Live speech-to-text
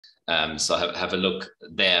So have a look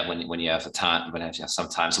there when you have time, when you have some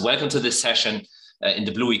time. So welcome to this session in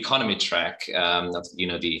the Blue Economy track of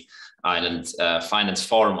the Island Finance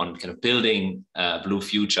Forum on kind of building a blue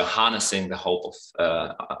future, harnessing the hope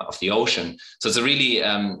of the ocean. So it's a really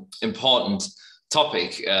important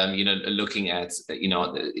topic, looking at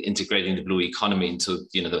integrating the blue economy into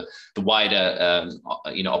the wider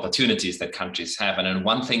opportunities that countries have. And then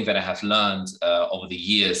one thing that I have learned over the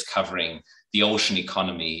years covering the ocean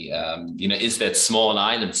economy, is that small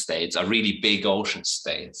island states are really big ocean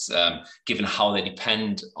states, given how they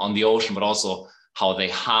depend on the ocean, but also how they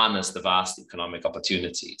harness the vast economic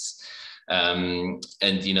opportunities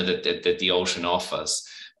that the ocean offers.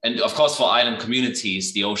 And of course, for island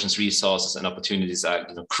communities, the ocean's resources and opportunities are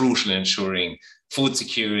crucial in ensuring food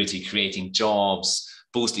security, creating jobs,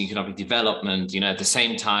 boosting economic development. At the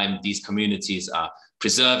same time, these communities are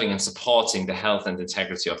preserving and supporting the health and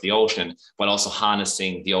integrity of the ocean, while also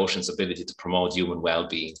harnessing the ocean's ability to promote human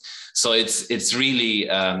well-being. So it's really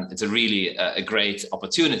a great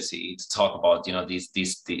opportunity to talk about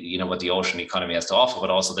what the ocean economy has to offer, but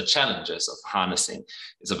also the challenges of harnessing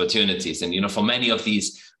its opportunities. And for many of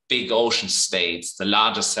these big ocean states, the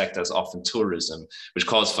largest sector is often tourism, which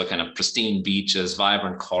calls for kind of pristine beaches,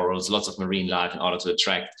 vibrant corals, lots of marine life in order to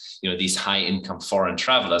attract these high-income foreign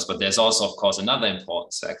travelers. But there's also, of course, another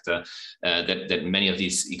important sector that many of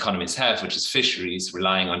these economies have, which is fisheries,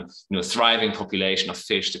 relying on thriving population of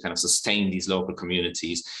fish to kind of sustain these local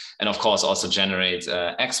communities, and of course also generate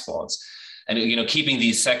exports. And keeping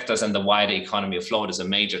these sectors and the wider economy afloat is a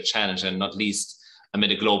major challenge, and not least amid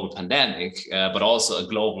a global pandemic, but also a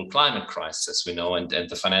global climate crisis, as we know, and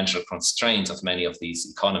the financial constraints of many of these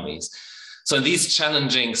economies. So in these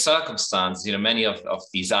challenging circumstances, many of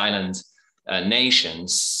these island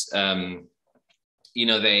nations, or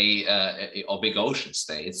big ocean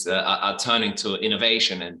states are turning to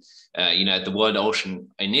innovation and, at the World Ocean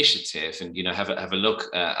Initiative, and, have a look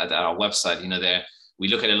at our website, we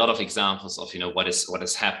look at a lot of examples of what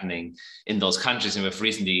is happening in those countries, and we've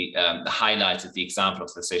recently highlighted the example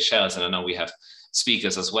of the Seychelles, and I know we have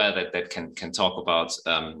speakers as well that can talk about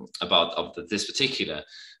this particular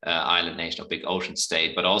island nation or big ocean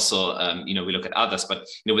state, but also we look at others. But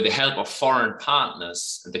with the help of foreign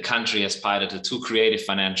partners, the country has piloted two creative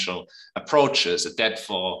financial approaches: a debt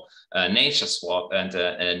for nature swap and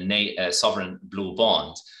a sovereign blue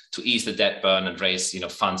bond, to ease the debt burden and raise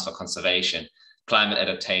funds for conservation, climate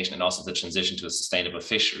adaptation, and also the transition to sustainable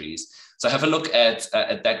fisheries. So have a look at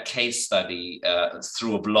that case study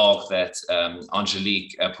through a blog that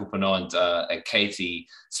Angelique Pouponneau and Katie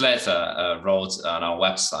Slater wrote on our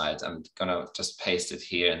website. I'm gonna just paste it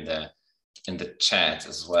here in the chat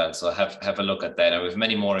as well. So have a look at that. And we have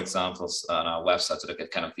many more examples on our website to look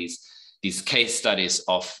at kind of these case studies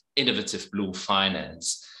of innovative blue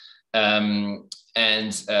finance. We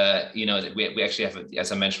actually have,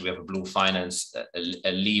 as I mentioned, we have a blue finance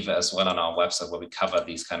a lever as well on our website where we cover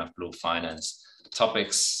these kind of blue finance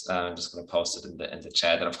topics. I'm just going to post it in the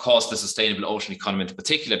chat. And of course, the sustainable ocean economy, the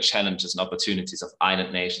particular challenges and opportunities of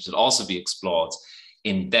island nations, will also be explored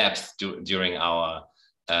in depth during our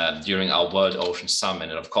World Ocean Summit.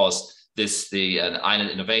 And of course, the Island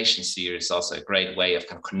Innovation Series is also a great way of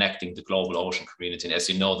kind of connecting the global ocean community. And as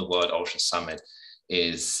you know, the World Ocean Summit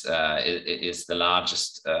is the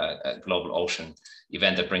largest global ocean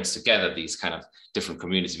event that brings together these kind of different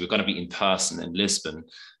communities. We're going to be in person in Lisbon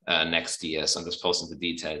next year, so I'm just posting the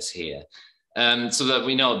details here. So that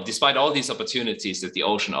we know, despite all these opportunities that the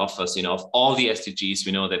ocean offers, of all the SDGs,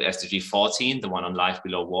 we know that SDG 14, the one on life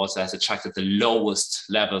below water, has attracted the lowest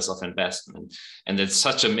levels of investment. And that's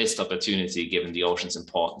such a missed opportunity given the ocean's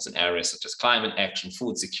importance in areas such as climate action,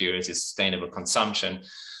 food security, sustainable consumption.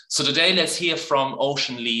 So today, let's hear from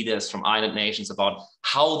ocean leaders from island nations about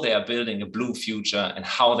how they are building a blue future and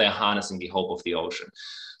how they're harnessing the hope of the ocean.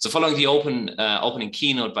 So following the opening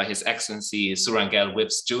keynote by His Excellency Surangel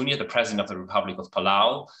Whipps Jr., the President of the Republic of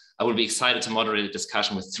Palau, I will be excited to moderate a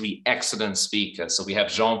discussion with three excellent speakers. So we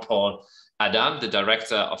have Jean-Paul Adam, the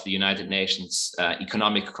Director of the United Nations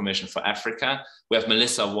Economic Commission for Africa. We have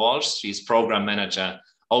Melissa Walsh, she's Program Manager,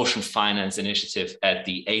 Ocean Finance Initiative at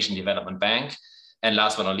the Asian Development Bank. And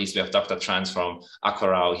last but not least, we have Dr. Transform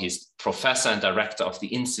Akorao. He's Professor and Director of the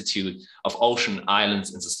Institute of Ocean,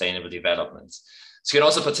 Islands and Sustainable Development. So you can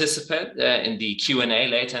also participate in the Q&A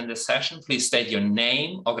later in this session. Please state your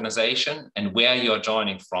name, organization, and where you're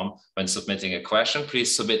joining from when submitting a question.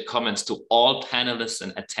 Please submit comments to all panelists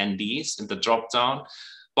and attendees in the drop-down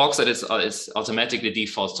box that is automatically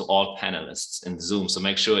defaults to all panelists in Zoom. So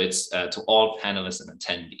make sure it's to all panelists and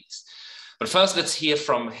attendees. But first, let's hear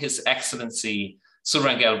from His Excellency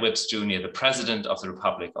Surangel Whipps Jr., the President of the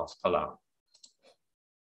Republic of Palau.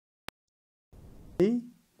 And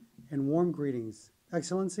warm greetings,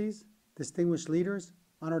 Excellencies, distinguished leaders,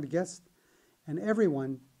 honored guests, and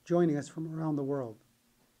everyone joining us from around the world.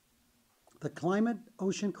 The climate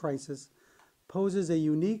ocean crisis poses a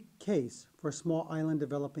unique case for small island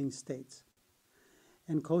developing states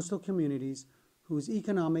and coastal communities whose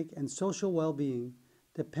economic and social well-being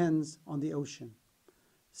depends on the ocean.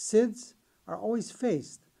 SIDS are always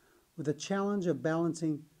faced with the challenge of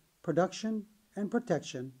balancing production and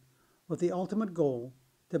protection with the ultimate goal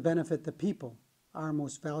to benefit the people, our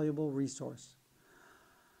most valuable resource.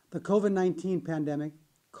 The COVID-19 pandemic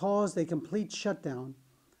caused a complete shutdown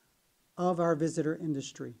of our visitor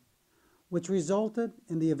industry, which resulted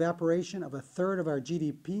in the evaporation of a third of our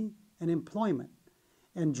GDP and employment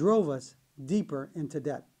and drove us deeper into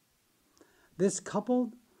debt. This,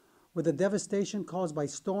 coupled with the devastation caused by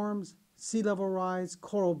storms, sea level rise,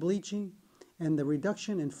 coral bleaching, and the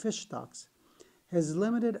reduction in fish stocks, has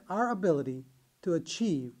limited our ability to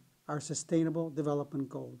achieve our sustainable development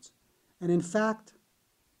goals, and in fact,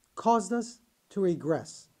 caused us to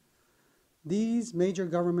regress. These major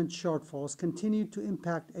government shortfalls continue to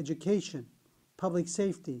impact education, public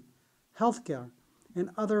safety, healthcare, and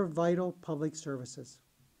other vital public services.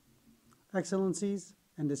 Excellencies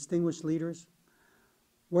and distinguished leaders,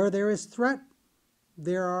 where there is threat,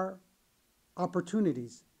 there are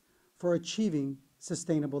opportunities for achieving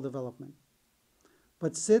sustainable development.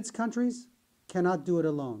 But SIDS countries cannot do it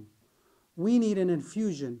alone. We need an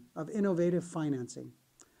infusion of innovative financing,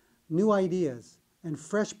 new ideas, and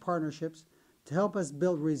fresh partnerships to help us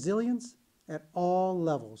build resilience at all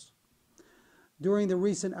levels. During the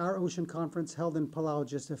recent Our Ocean Conference held in Palau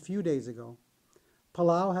just a few days ago,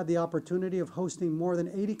 Palau had the opportunity of hosting more than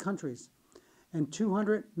 80 countries and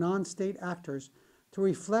 200 non-state actors to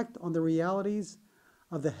reflect on the realities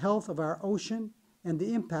of the health of our ocean and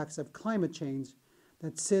the impacts of climate change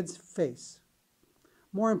that SIDS face.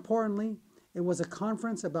 More importantly, it was a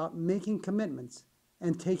conference about making commitments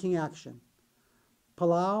and taking action.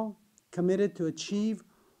 Palau committed to achieve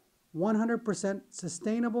 100%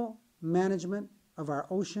 sustainable management of our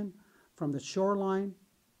ocean from the shoreline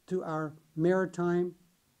to our maritime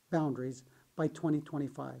boundaries by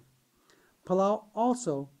 2025. Palau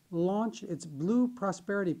also launched its Blue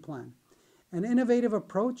Prosperity Plan, an innovative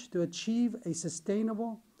approach to achieve a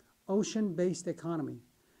sustainable ocean-based economy.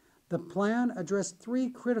 The plan addressed three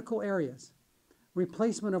critical areas: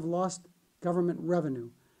 replacement of lost government revenue,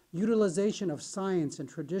 utilization of science and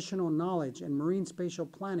traditional knowledge and marine spatial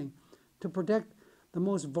planning to protect the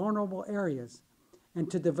most vulnerable areas, and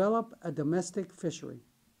to develop a domestic fishery.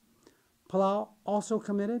 Palau also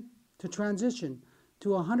committed to transition to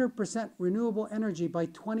 100% renewable energy by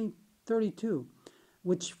 2032,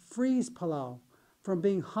 which frees Palau from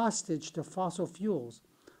being hostage to fossil fuels,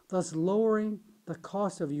 thus lowering the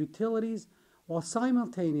cost of utilities while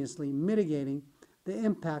simultaneously mitigating the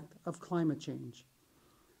impact of climate change.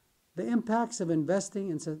 The impacts of investing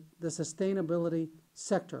in the sustainability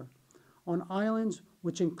sector on islands,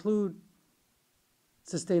 which include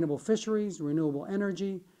sustainable fisheries, renewable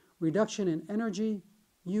energy, reduction in energy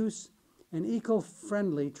use, and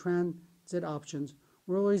eco-friendly transit options,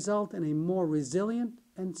 will result in a more resilient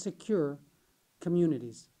and secure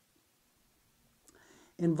communities.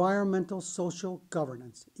 Environmental social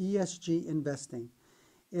governance, ESG investing,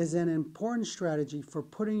 is an important strategy for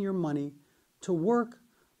putting your money to work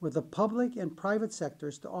with the public and private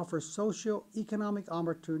sectors to offer socio-economic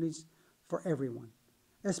opportunities for everyone,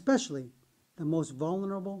 especially the most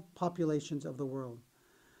vulnerable populations of the world.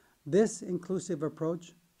 This inclusive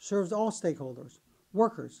approach serves all stakeholders: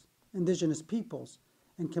 workers, indigenous peoples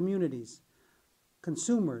and communities,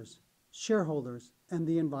 consumers, shareholders, and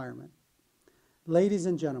the environment. Ladies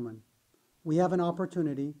and gentlemen, we have an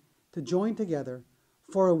opportunity to join together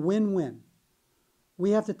for a win-win. We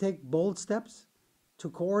have to take bold steps to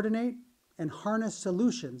coordinate and harness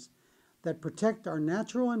solutions that protect our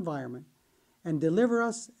natural environment and deliver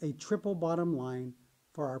us a triple bottom line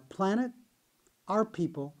for our planet, our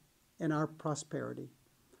people, and our prosperity.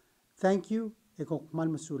 Thank you. Ekokmal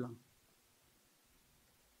Masulang.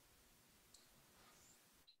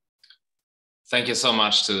 Thank you so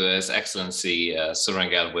much to His Excellency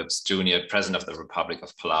Surangel Whipps Jr., President of the Republic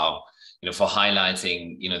of Palau, for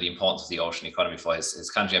highlighting, the importance of the ocean economy for his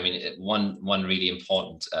country. I mean, one really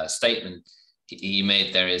important statement he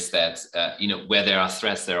made there is that, where there are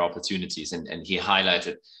threats, there are opportunities, and he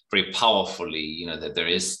highlighted very powerfully, that there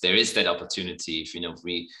is that opportunity if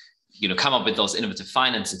we come up with those innovative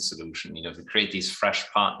financing solutions, if we create these fresh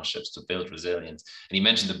partnerships to build resilience. And he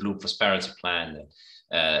mentioned the Blue Prosperity Plan that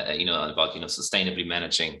about sustainably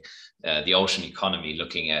managing the ocean economy,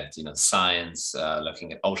 looking at science,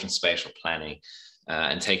 looking at ocean spatial planning,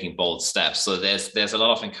 and taking bold steps. So there's a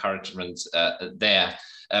lot of encouragement there.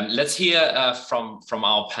 Let's hear from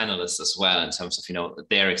our panelists as well in terms of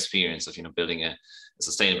their experience of building a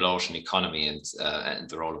sustainable ocean economy and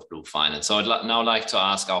the role of blue finance. So I'd now like to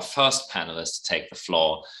ask our first panelist to take the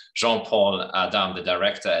floor, Jean-Paul Adam, the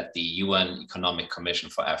director at the UN Economic Commission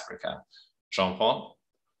for Africa. Jean-Paul.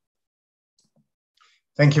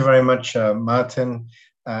 Thank you very much, Martin.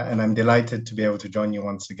 And I'm delighted to be able to join you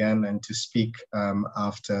once again and to speak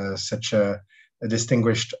after such a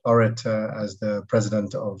distinguished orator as the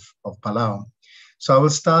president of Palau. So I will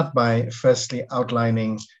start by firstly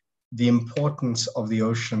outlining the importance of the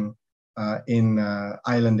ocean in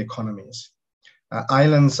island economies.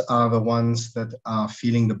 Islands are the ones that are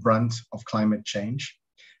feeling the brunt of climate change,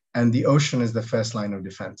 and the ocean is the first line of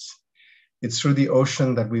defense. It's through the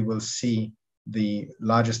ocean that we will see the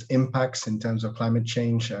largest impacts in terms of climate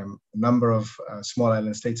change. A number of small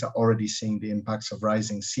island states are already seeing the impacts of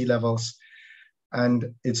rising sea levels.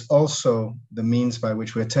 And it's also the means by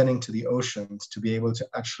which we're turning to the oceans to be able to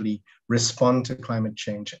actually respond to climate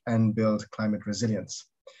change and build climate resilience.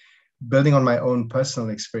 Building on my own personal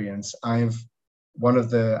experience, one of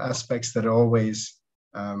the aspects that always,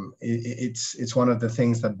 it's one of the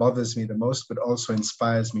things that bothers me the most, but also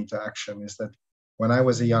inspires me to action, is that when I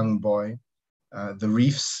was a young boy, the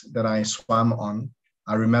reefs that I swam on,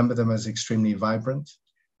 I remember them as extremely vibrant,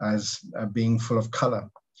 as being full of color.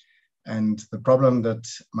 And the problem that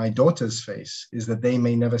my daughters face is that they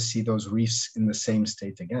may never see those reefs in the same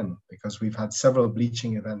state again, because we've had several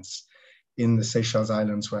bleaching events in the Seychelles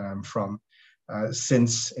Islands, where I'm from,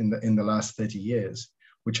 since in the last 30 years,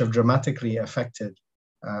 which have dramatically affected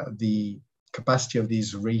the capacity of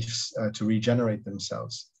these reefs to regenerate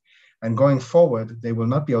themselves. And going forward, they will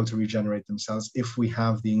not be able to regenerate themselves if we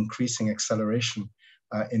have the increasing acceleration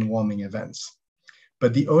in warming events.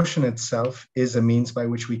 But the ocean itself is a means by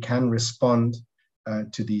which we can respond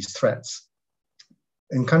to these threats.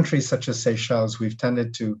 In countries such as Seychelles, we've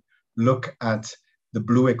tended to look at the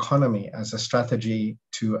blue economy as a strategy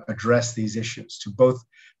to address these issues, to both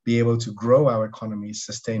be able to grow our economies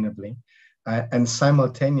sustainably and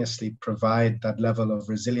simultaneously provide that level of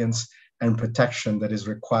resilience and protection that is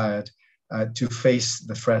required to face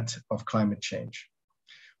the threat of climate change.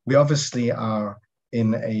 We obviously are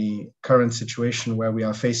in a current situation where we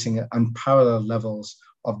are facing unparalleled levels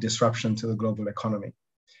of disruption to the global economy.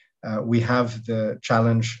 We have the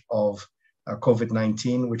challenge of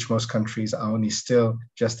COVID-19, which most countries are only still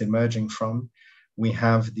just emerging from. We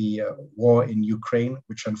have the war in Ukraine,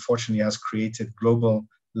 which unfortunately has created global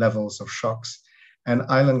levels of shocks. And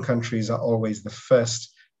island countries are always the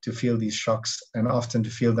first to feel these shocks, and often to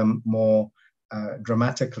feel them more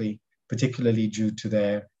dramatically, particularly due to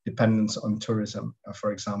their dependence on tourism,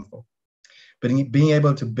 for example. But being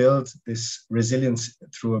able to build this resilience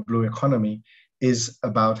through a blue economy is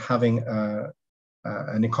about having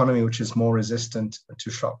an economy which is more resistant to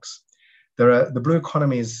shocks. The blue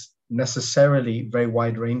economy is necessarily very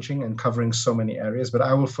wide-ranging and covering so many areas, but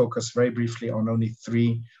I will focus very briefly on only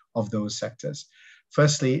 3 of those sectors.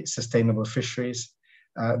 Firstly, sustainable fisheries.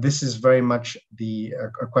 This is very much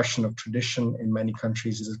a question of tradition in many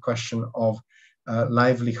countries. It's a question of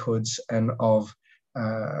livelihoods and of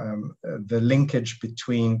the linkage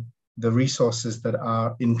between the resources that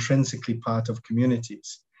are intrinsically part of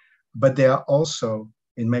communities. But they are also,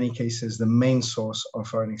 in many cases, the main source of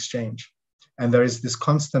foreign exchange. And there is this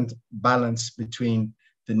constant balance between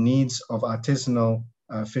the needs of artisanal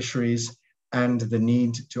fisheries and the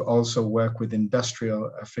need to also work with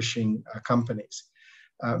industrial fishing companies.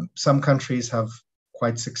 Some countries have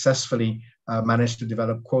quite successfully managed to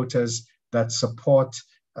develop quotas that support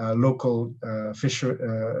local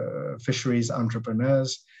fisheries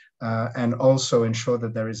entrepreneurs and also ensure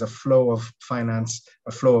that there is a flow of finance,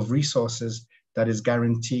 a flow of resources that is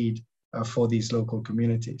guaranteed for these local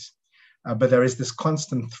communities. But there is this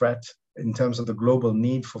constant threat in terms of the global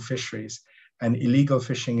need for fisheries, and illegal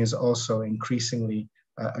fishing is also increasingly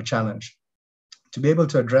a challenge. To be able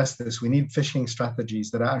to address this, we need fishing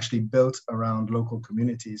strategies that are actually built around local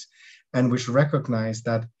communities and which recognize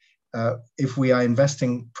that if we are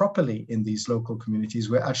investing properly in these local communities,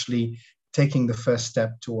 we're actually taking the first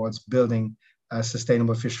step towards building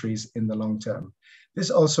sustainable fisheries in the long term.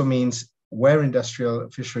 This also means where industrial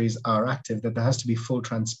fisheries are active, that there has to be full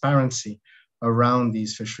transparency around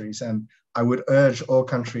these fisheries. And I would urge all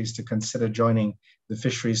countries to consider joining the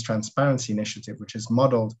Fisheries Transparency Initiative, which is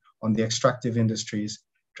modeled on the Extractive Industries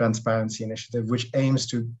Transparency Initiative, which aims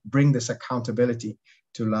to bring this accountability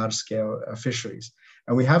to large-scale fisheries.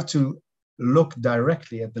 And we have to look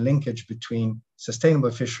directly at the linkage between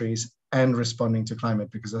sustainable fisheries and responding to climate,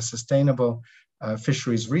 because a sustainable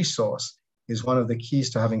fisheries resource is one of the keys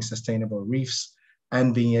to having sustainable reefs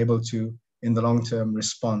and being able to, in the long term,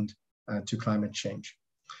 respond to climate change.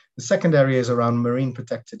 The second area is around marine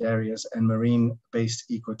protected areas and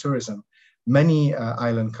marine-based ecotourism. Many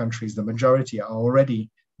island countries, the majority, are already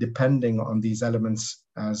depending on these elements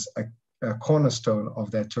as a cornerstone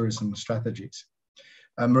of their tourism strategies.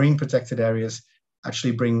 Marine protected areas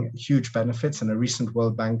actually bring huge benefits, and a recent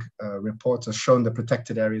World Bank report has shown that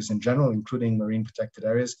protected areas in general, including marine protected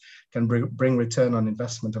areas, can bring return on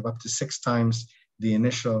investment of up to 6 times the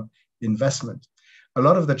initial investment. A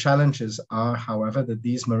lot of the challenges are, however, that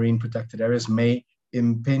these marine protected areas may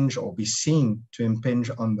impinge or be seen to impinge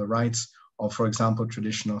on the rights of, for example,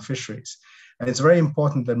 traditional fisheries. And it's very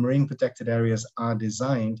important that marine protected areas are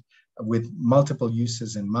designed with multiple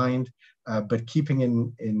uses in mind, but keeping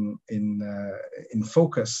in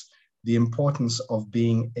focus the importance of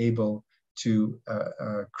being able to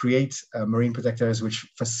create marine protected areas which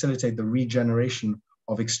facilitate the regeneration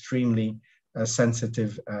of extremely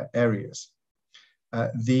sensitive areas.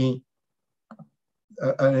 An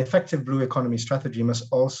effective blue economy strategy must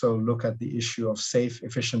also look at the issue of safe,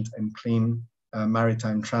 efficient, and clean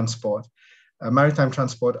maritime transport. Maritime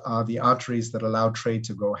transport are the arteries that allow trade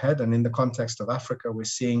to go ahead. And in the context of Africa, we're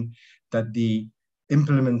seeing that the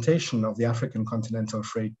implementation of the African Continental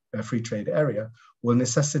Free Trade Area will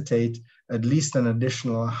necessitate at least an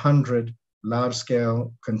additional 100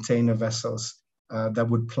 large-scale container vessels that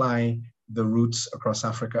would ply the routes across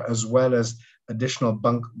Africa, as well as additional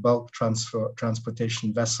bulk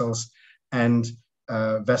transportation vessels and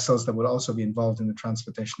vessels that will also be involved in the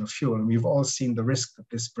transportation of fuel. And we've all seen the risk that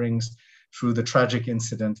this brings through the tragic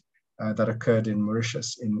incident that occurred in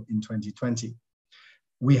Mauritius in 2020.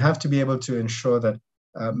 We have to be able to ensure that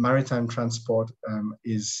maritime transport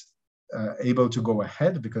is able to go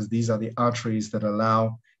ahead, because these are the arteries that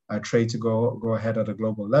allow trade to go ahead at a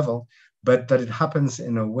global level, but that it happens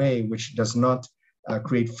in a way which does not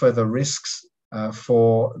create further risks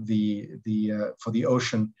for the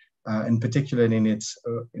ocean, in particular in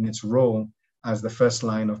its role as the first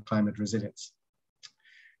line of climate resilience.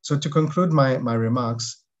 So to conclude my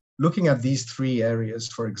remarks, looking at these 3 areas,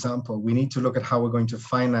 for example, we need to look at how we're going to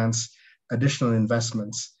finance additional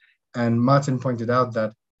investments. And Martin pointed out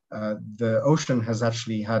that the ocean has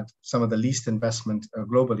actually had some of the least investment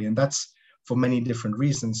globally, and that's for many different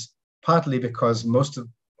reasons, partly because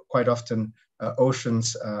quite often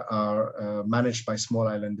oceans are managed by small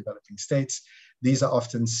island developing states. These are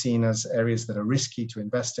often seen as areas that are risky to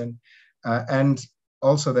invest in. And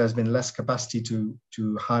also there's been less capacity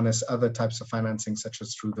to harness other types of financing, such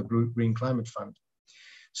as through the Green Climate Fund.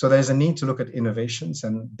 So there's a need to look at innovations,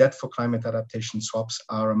 and debt for climate adaptation swaps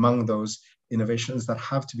are among those innovations that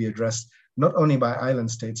have to be addressed, not only by island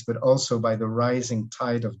states, but also by the rising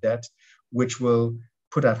tide of debt, which will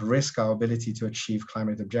put at risk our ability to achieve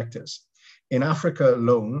climate objectives. In Africa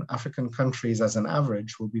alone, African countries as an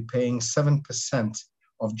average will be paying 7%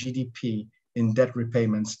 of GDP in debt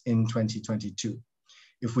repayments in 2022.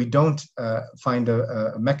 If we don't find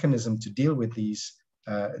a mechanism to deal with these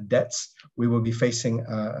debts, we will be facing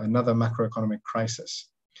another macroeconomic crisis.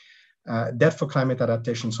 Debt for climate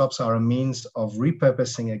adaptation swaps are a means of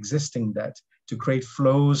repurposing existing debt to create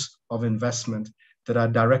flows of investment that are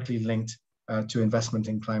directly linked to investment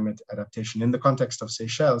in climate adaptation. In the context of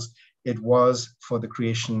Seychelles, it was for the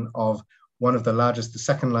creation of the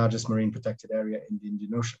second largest marine protected area in the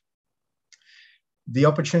Indian Ocean. The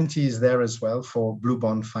opportunity is there as well for blue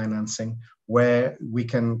bond financing, where we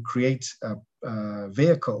can create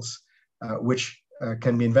vehicles which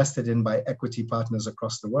can be invested in by equity partners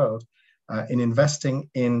across the world in investing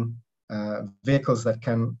in vehicles that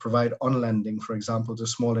can provide on-lending, for example, to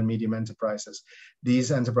small and medium enterprises.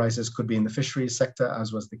 These enterprises could be in the fisheries sector,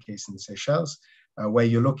 as was the case in Seychelles, where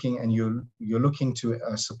you're looking to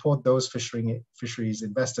support those fisheries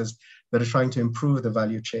investors that are trying to improve the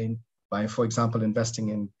value chain by, for example, investing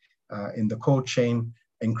in the cold chain,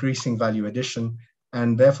 increasing value addition,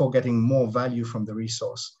 and therefore getting more value from the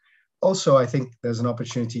resource. Also, I think there's an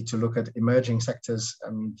opportunity to look at emerging sectors.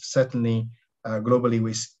 I mean, certainly globally,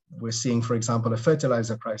 we're seeing, for example, a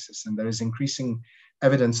fertilizer crisis, and there is increasing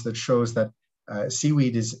evidence that shows that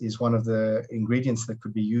seaweed is one of the ingredients that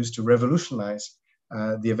could be used to revolutionize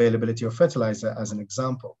the availability of fertilizer, as an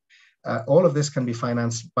example. All of this can be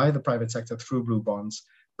financed by the private sector through blue bonds,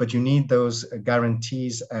 but you need those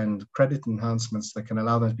guarantees and credit enhancements that can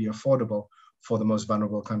allow them to be affordable for the most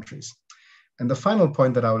vulnerable countries. And the final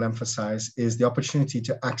point that I will emphasize is the opportunity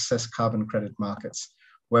to access carbon credit markets,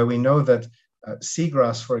 where we know that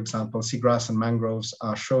Seagrass, for example, seagrass and mangroves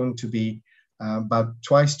are shown to be about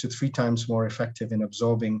 2 to 3 times more effective in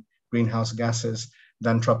absorbing greenhouse gases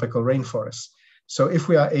than tropical rainforests. So if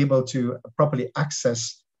we are able to properly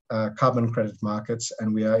access carbon credit markets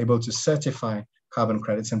and we are able to certify carbon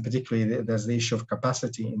credits, and particularly there's the issue of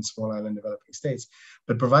capacity in small island developing states,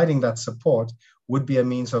 but providing that support would be a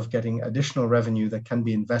means of getting additional revenue that can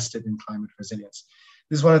be invested in climate resilience.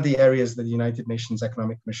 This is one of the areas that the United Nations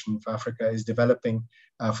Economic Mission for Africa is developing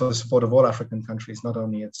for the support of all African countries, not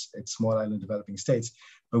only its small island developing states,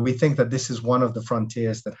 but we think that this is one of the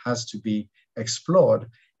frontiers that has to be explored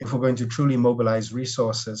if we're going to truly mobilize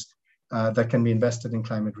resources that can be invested in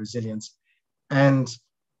climate resilience and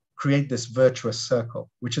create this virtuous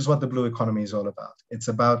circle, which is what the blue economy is all about. It's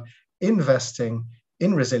about investing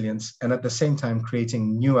in resilience and at the same time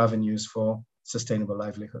creating new avenues for sustainable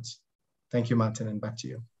livelihoods. Thank you, Martin, and back to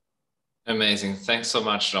you. Amazing. Thanks so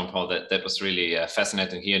much, Jean-Paul. That was really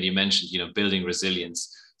fascinating here. And you mentioned, building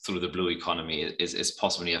resilience through the blue economy is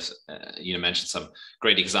possible. You mentioned some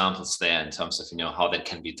great examples there in terms of, how that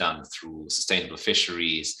can be done through sustainable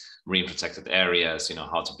fisheries, marine protected areas,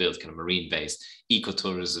 how to build kind of marine-based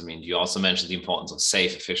ecotourism. And you also mentioned the importance of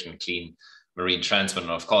safe, efficient, clean marine transport.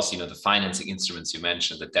 And of course, the financing instruments you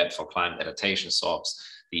mentioned, the debt for climate adaptation swaps,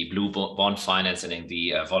 the blue bond financing and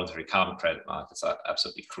the voluntary carbon credit markets are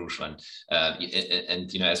absolutely crucial.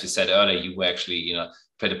 And as we said earlier, you were actually,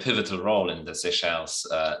 played a pivotal role in the Seychelles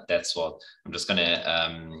debt swap. I'm just going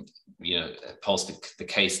to, post the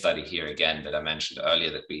case study here again that I mentioned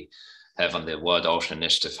earlier that we have on the World Ocean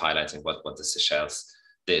Initiative, highlighting what the Seychelles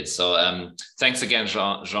did. So thanks again,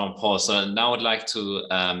 Jean-Paul. So now I'd like to,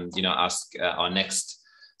 ask our next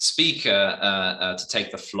speaker to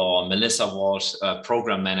take the floor, Melissa Walsh,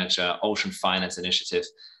 Program Manager, Ocean Finance Initiative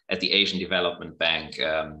at the Asian Development Bank.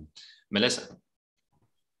 Melissa.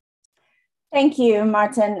 Thank you,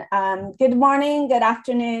 Martin. Good morning, good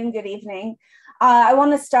afternoon, good evening. I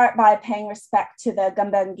want to start by paying respect to the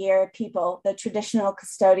Gambangir people, the traditional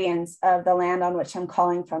custodians of the land on which I'm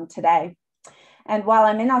calling from today. And while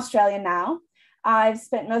I'm in Australia now, I've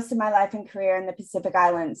spent most of my life and career in the Pacific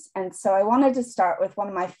Islands. And so I wanted to start with one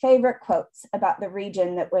of my favorite quotes about the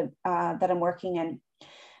region that I'm working in.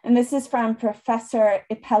 And this is from Professor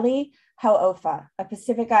Ipeli Hau'ofa, a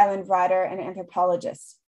Pacific Island writer and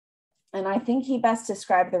anthropologist. And I think he best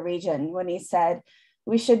described the region when he said,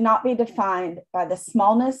 "We should not be defined by the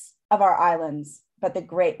smallness of our islands, but the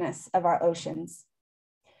greatness of our oceans."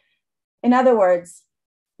 In other words,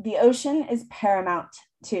 the ocean is paramount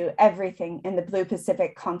to everything in the Blue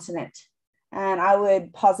Pacific continent. And I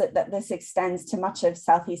would posit that this extends to much of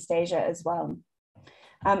Southeast Asia as well.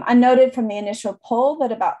 I noted from the initial poll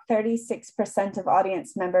that about 36% of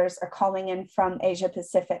audience members are calling in from Asia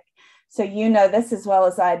Pacific. So you know this as well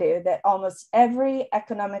as I do, that almost every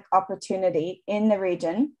economic opportunity in the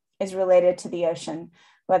region is related to the ocean,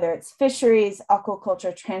 whether it's fisheries,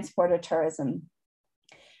 aquaculture, transport, or tourism.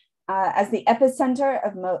 As the epicenter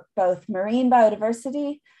of both marine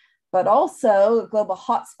biodiversity, but also a global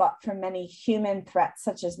hotspot for many human threats,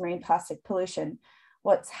 such as marine plastic pollution,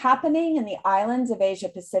 what's happening in the islands of Asia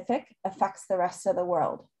Pacific affects the rest of the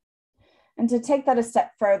world. And to take that a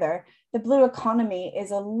step further, the blue economy is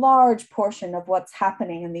a large portion of what's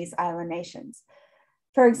happening in these island nations.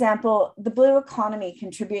 For example, the blue economy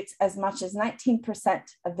contributes as much as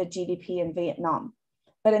 19% of the GDP in Vietnam.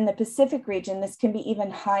 But in the Pacific region, this can be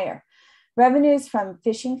even higher. Revenues from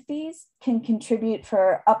fishing fees can contribute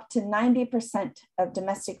for up to 90% of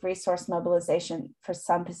domestic resource mobilization for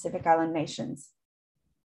some Pacific Island nations.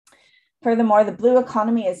 Furthermore, the blue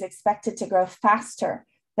economy is expected to grow faster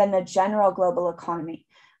than the general global economy,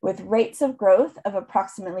 with rates of growth of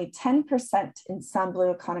approximately 10% in some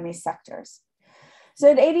blue economy sectors.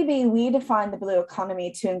 So at ADB, we define the blue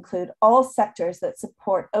economy to include all sectors that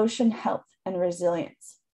support ocean health and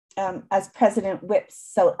resilience. As President Whipps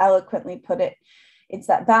so eloquently put it, it's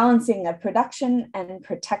that balancing of production and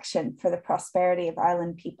protection for the prosperity of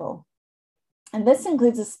island people. And this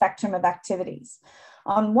includes a spectrum of activities.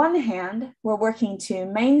 On one hand, we're working to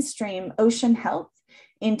mainstream ocean health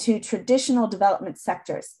into traditional development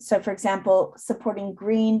sectors. So for example, supporting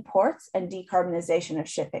green ports and decarbonization of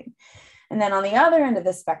shipping. And then on the other end of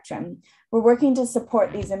the spectrum, we're working to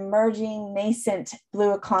support these emerging nascent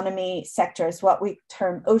blue economy sectors, what we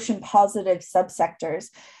term ocean positive subsectors,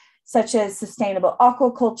 such as sustainable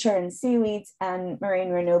aquaculture and seaweeds and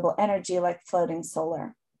marine renewable energy like floating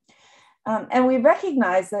solar. And we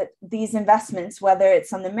recognize that these investments, whether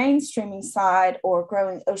it's on the mainstreaming side or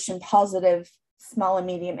growing ocean positive small and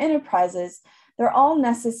medium enterprises, they're all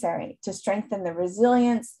necessary to strengthen the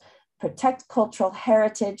resilience, protect cultural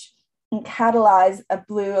heritage, and catalyze a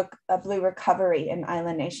blue recovery in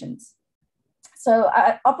island nations. So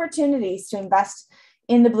opportunities to invest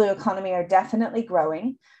in the blue economy are definitely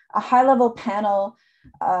growing. A high-level panel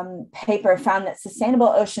paper found that sustainable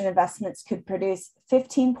ocean investments could produce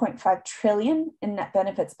 15.5 trillion in net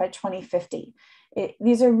benefits by 2050.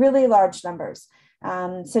 These are really large numbers.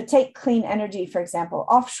 So take clean energy, for example.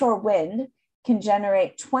 Offshore wind can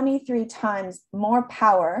generate 23 times more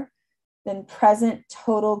power than present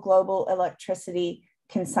total global electricity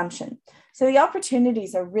consumption. So the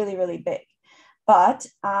opportunities are really, really big. But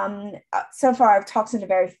so far I've talked on a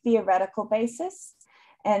very theoretical basis.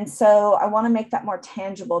 And so I want to make that more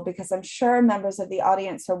tangible, because I'm sure members of the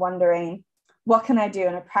audience are wondering, what can I do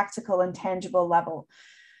on a practical and tangible level?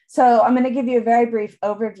 So I'm going to give you a very brief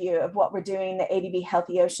overview of what we're doing in the ADB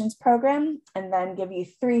Healthy Oceans program, and then give you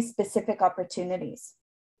 3 specific opportunities.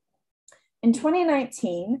 In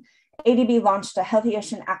 2019, ADB launched a Healthy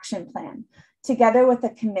Ocean Action Plan, together with a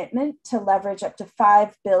commitment to leverage up to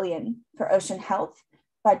 $5 billion for ocean health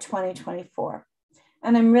by 2024.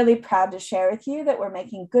 And I'm really proud to share with you that we're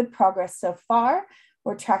making good progress so far.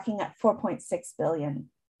 We're tracking at 4.6 billion.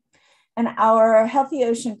 And our Healthy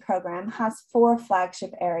Ocean program has 4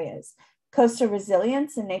 flagship areas: coastal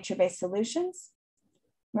resilience and nature-based solutions,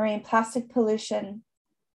 marine plastic pollution,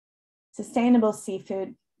 sustainable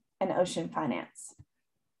seafood, and ocean finance.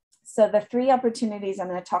 So the 3 opportunities I'm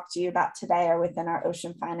going to talk to you about today are within our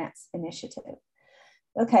Ocean Finance Initiative.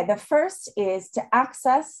 Okay, the first is to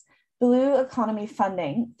access blue economy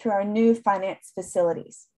funding through our new finance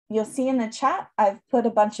facilities. You'll see in the chat, I've put a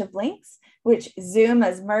bunch of links, which Zoom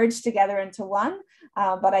has merged together into one,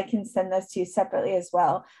 but I can send those to you separately as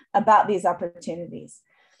well, about these opportunities.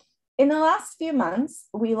 In the last few months,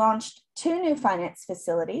 we launched 2 new finance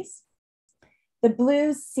facilities. The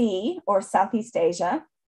Blue Sea, or Southeast Asia,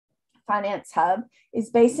 Finance Hub is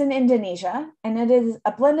based in Indonesia, and it is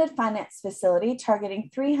a blended finance facility targeting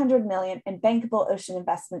 300 million in bankable ocean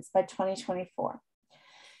investments by 2024.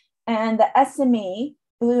 And the SME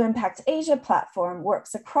Blue Impact Asia platform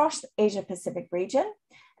works across the Asia Pacific region,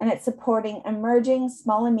 and it's supporting emerging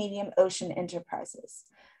small and medium ocean enterprises.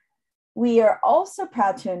 We are also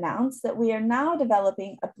proud to announce that we are now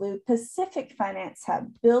developing a Blue Pacific Finance Hub,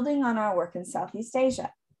 building on our work in Southeast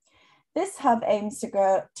Asia. This hub aims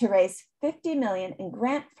to raise 50 million in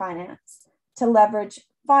grant finance to leverage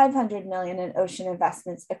 500 million in ocean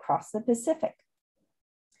investments across the Pacific.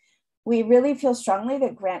 We really feel strongly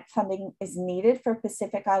that grant funding is needed for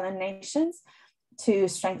Pacific Island nations to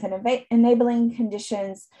strengthen enabling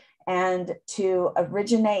conditions and to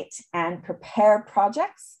originate and prepare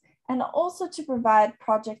projects, and also to provide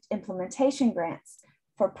project implementation grants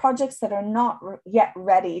for projects that are not yet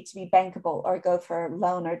ready to be bankable or go for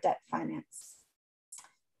loan or debt finance.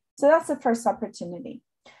 So that's the first opportunity.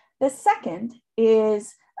 The second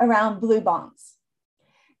is around blue bonds.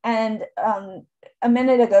 And a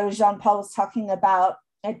minute ago, Jean-Paul was talking about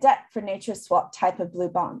a debt for nature swap type of blue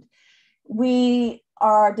bond. We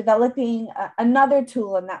are developing another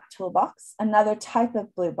tool in that toolbox, another type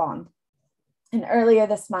of blue bond. And earlier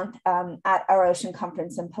this month at our ocean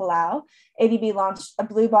conference in Palau, ADB launched a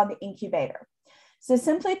blue bond incubator. So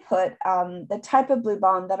simply put, the type of blue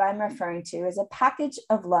bond that I'm referring to is a package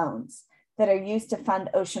of loans that are used to fund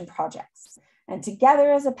ocean projects. And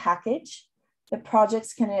together as a package, the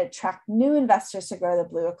projects can attract new investors to grow the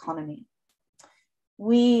blue economy.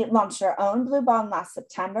 We launched our own blue bond last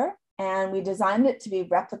September, and we designed it to be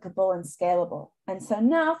replicable and scalable. And so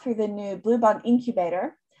now through the new blue bond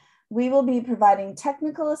incubator, we will be providing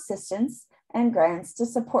technical assistance and grants to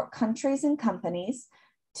support countries and companies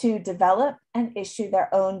to develop and issue their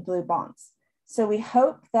own blue bonds. So we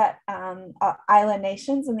hope that island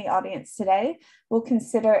nations in the audience today will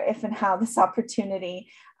consider if and how this opportunity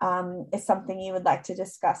is something you would like to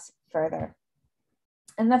discuss further.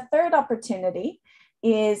 And the third opportunity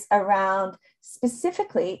is around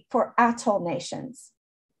specifically for atoll nations.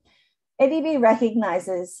 ADB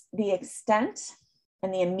recognizes the extent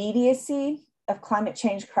and the immediacy of climate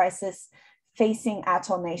change crisis facing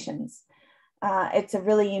atoll nations. It's a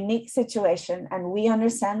really unique situation, and we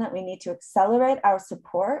understand that we need to accelerate our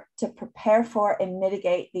support to prepare for and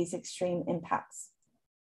mitigate these extreme impacts.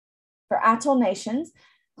 For atoll nations,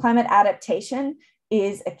 climate adaptation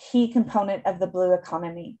is a key component of the blue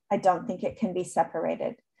economy. I don't think it can be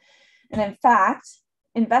separated. And in fact,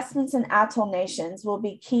 investments in atoll nations will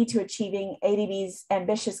be key to achieving ADB's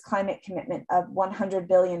ambitious climate commitment of 100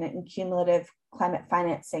 billion in cumulative climate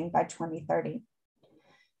financing by 2030.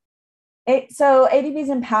 So ADB is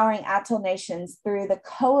empowering atoll nations through the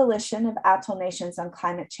Coalition of Atoll Nations on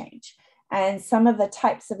Climate Change. And some of the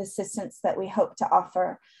types of assistance that we hope to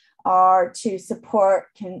offer are to support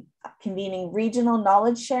convening regional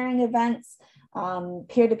knowledge sharing events,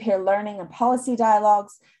 peer-to-peer learning and policy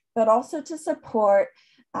dialogues, but also to support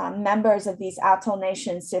members of these atoll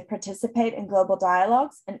nations to participate in global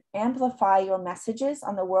dialogues and amplify your messages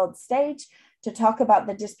on the world stage to talk about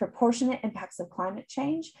the disproportionate impacts of climate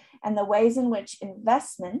change and the ways in which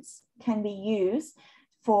investments can be used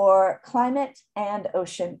for climate and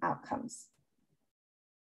ocean outcomes.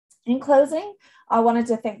 In closing, I wanted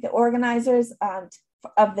to thank the organizers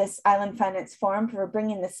of this Island Finance Forum for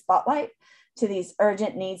bringing the spotlight to these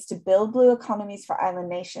urgent needs to build blue economies for island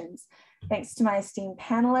nations. Thanks to my esteemed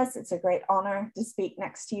panelists, it's a great honor to speak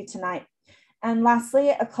next to you tonight. And lastly,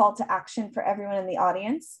 a call to action for everyone in the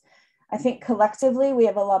audience. I think collectively we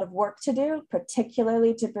have a lot of work to do,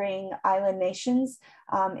 particularly to bring island nations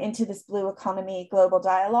into this blue economy global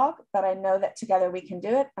dialogue, but I know that together we can do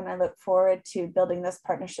it, and I look forward to building those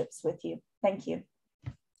partnerships with you. Thank you.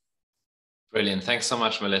 Brilliant. Thanks so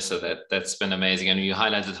much, Melissa. That's been amazing. And you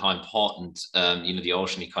highlighted how important the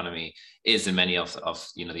ocean economy is in many of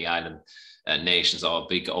the island nations or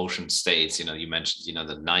big ocean states. You mentioned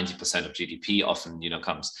that 90% of GDP often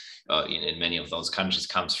comes in many of those countries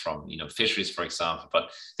comes from fisheries, for example.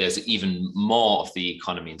 But there's even more of the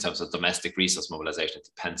economy in terms of domestic resource mobilization. It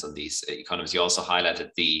depends on these economies. You also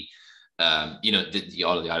highlighted the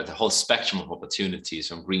whole spectrum of opportunities,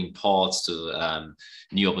 from green ports to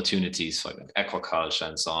new opportunities for aquaculture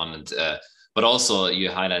and so on. And but also you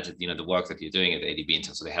highlighted the work that you're doing at ADB in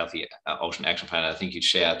terms of the Healthy Ocean Action Plan. I think you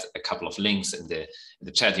shared a couple of links in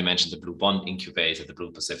the chat. You mentioned the Blue Bond Incubator, the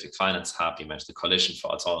Blue Pacific Finance Hub. You mentioned the Coalition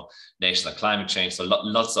for Atoll Nations on Climate Change. So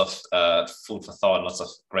lots of food for thought, lots of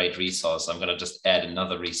great resources. I'm going to just add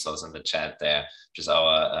another resource in the chat there, which is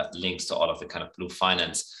our links to all of the kind of blue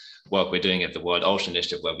finance work we're doing at the World Ocean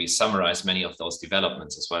Initiative, where we summarize many of those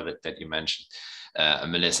developments as well that you mentioned,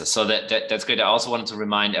 Melissa. So that's great. I also wanted to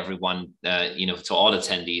remind everyone, to all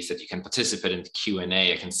attendees, that you can participate in the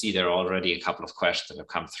Q&A. I can see there are already a couple of questions that have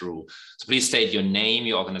come through. So please state your name,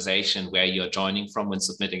 your organization, where you're joining from when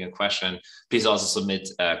submitting a question. Please also submit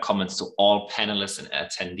comments to all panelists and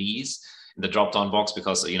attendees in the drop-down box,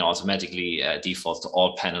 because automatically defaults to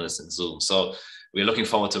all panelists in Zoom. So we're looking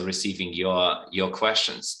forward to receiving your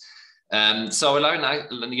questions. So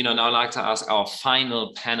I'd like to ask our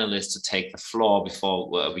final panelist to take the floor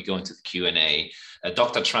before we go into the Q&A.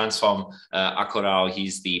 Dr. Transform Akorao,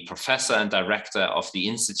 he's the professor and director of the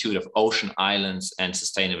Institute of Ocean Islands and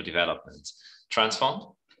Sustainable Development.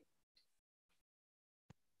 Transform.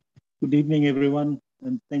 Good evening, everyone,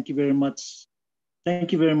 and thank you very much.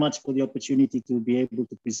 Thank you very much for the opportunity to be able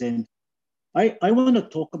to present. I want to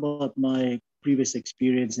talk about my previous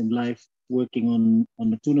experience in life working on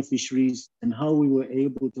the tuna fisheries and how we were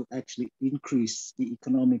able to actually increase the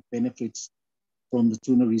economic benefits from the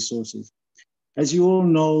tuna resources. As you all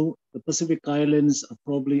know, the Pacific Islands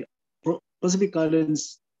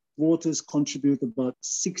waters contribute about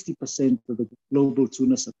 60% of the global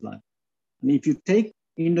tuna supply. And if you take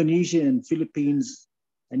Indonesia and Philippines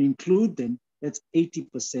and include them, that's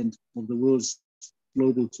 80% of the world's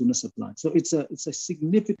global tuna supply. So it's a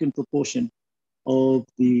significant proportion of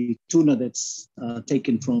the tuna that's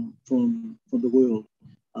taken from the world,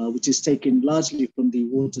 which is taken largely from the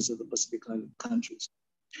waters of the Pacific Island countries.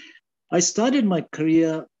 I started my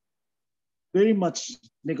career very much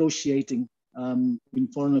negotiating in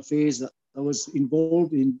foreign affairs. I was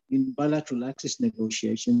involved in bilateral access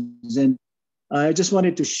negotiations. And I just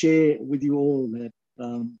wanted to share with you all that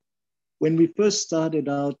when we first started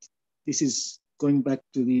out, this is going back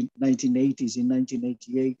to the 1980s, in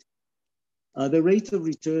 1988, the rate of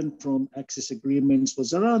return from access agreements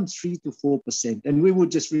was around 3 to 4%. And we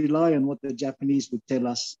would just rely on what the Japanese would tell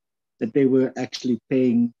us that they were actually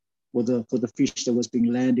paying for the fish that was being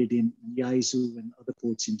landed in Yaizu and other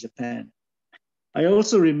ports in Japan. I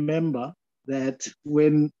also remember that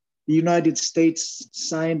when the United States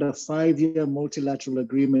signed a 5-year multilateral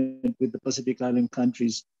agreement with the Pacific Island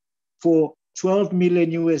countries for $12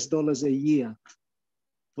 million a year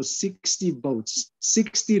for 60 boats,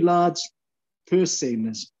 60 large purse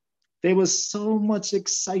seiners. There was so much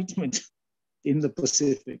excitement in the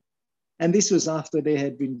Pacific. And this was after they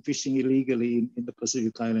had been fishing illegally in the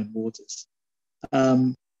Pacific Island waters.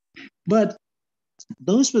 But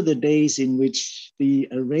those were the days in which the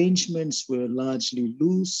arrangements were largely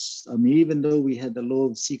loose. I mean, even though we had the Law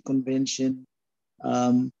of Sea Convention,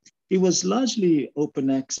 it was largely open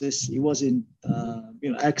access. It wasn't,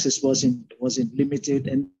 access wasn't limited,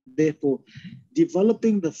 and therefore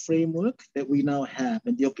developing the framework that we now have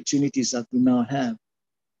and the opportunities that we now have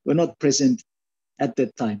were not present at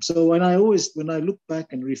that time. So when I look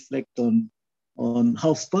back and reflect on on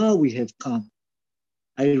how far we have come,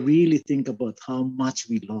 I really think about how much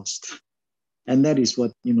we lost. And that is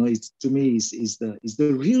what, it's, to me, is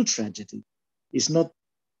the real tragedy. It's not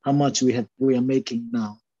how much we are making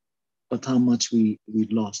now, but how much we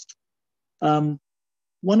lost.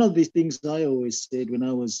 One of the things I always said when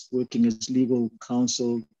I was working as legal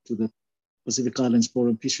counsel to the Pacific Islands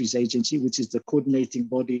Forum Fisheries Agency, which is the coordinating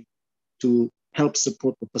body to help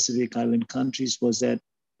support the Pacific Island countries, was that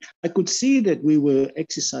I could see that we were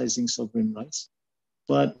exercising sovereign rights,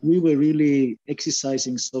 but we were really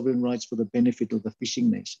exercising sovereign rights for the benefit of the fishing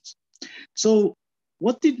nations. So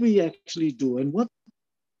what did we actually do? And what,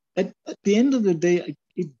 at the end of the day,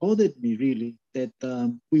 it bothered me really that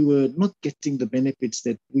we were not getting the benefits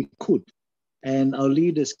that we could. And our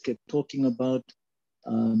leaders kept talking about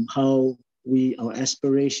how our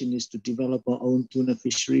aspiration is to develop our own tuna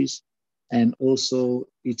fisheries. And also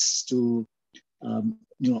it's to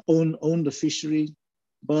own the fishery.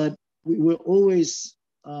 But we were always,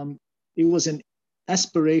 it was an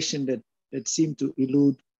aspiration that seemed to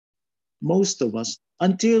elude most of us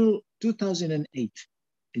until 2008.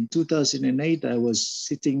 In 2008, I was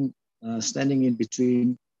standing in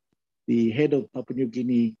between the head of Papua New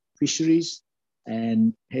Guinea fisheries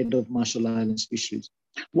and head of Marshall Islands fisheries.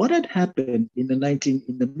 What had happened in the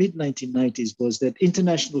mid-1990s was that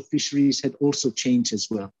international fisheries had also changed as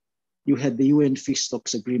well. You had the UN Fish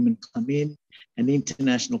Stocks Agreement come in, and the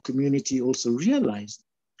international community also realized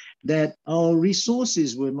that our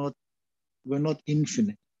resources were not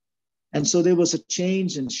infinite. And so there was a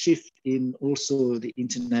change and shift in also the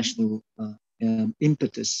international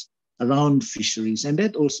impetus around fisheries. And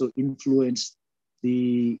that also influenced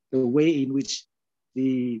the way in which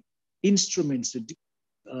the instruments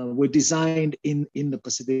were designed in the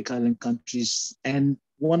Pacific Island countries. And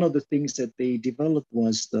one of the things that they developed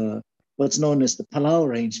was what's known as the Palau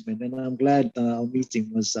arrangement. And I'm glad our meeting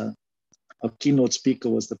was, our keynote speaker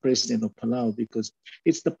was the president of Palau, because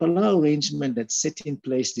it's the Palau arrangement that set in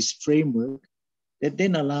place this framework that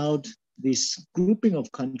then allowed this grouping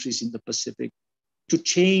of countries in the Pacific to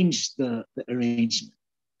change the arrangement.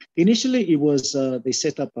 Initially, it was, they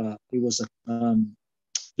set up a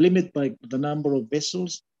limit by the number of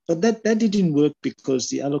vessels, but that didn't work because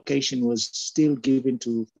the allocation was still given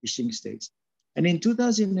to fishing states. And in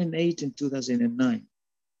 2008 and 2009,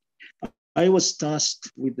 I was tasked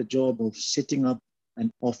with the job of setting up an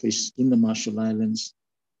office in the Marshall Islands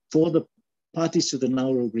for the parties to the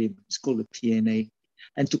Nauru Agreement. It's called the PNA.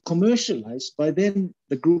 And to commercialize, by then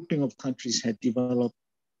the grouping of countries had developed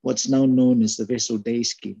what's now known as the Vessel Day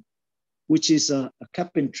Scheme, which is a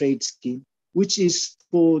cap and trade scheme, which is,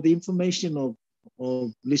 for the information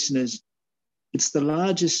of listeners, it's the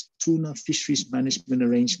largest tuna fisheries management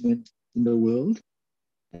arrangement in the world,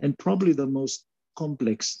 and probably the most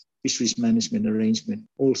complex fisheries management arrangement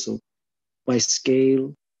also by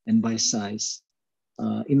scale and by size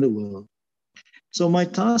in the world. So my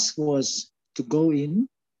task was to go in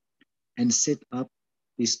and set up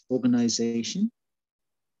this organization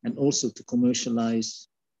and also to commercialize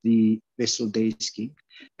the Vessel Day Scheme.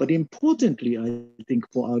 But importantly, I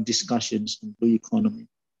think for our discussions on blue economy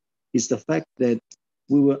is the fact that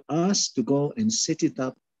we were asked to go and set it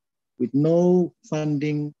up with no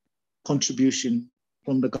funding contribution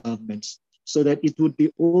from the governments, so that it would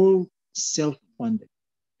be all self-funded.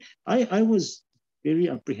 I was very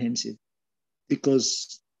apprehensive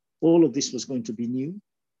because all of this was going to be new.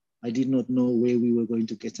 I did not know where we were going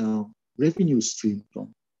to get our revenue stream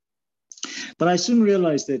from. But I soon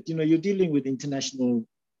realized that, you're dealing with international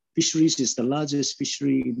fisheries. It's the largest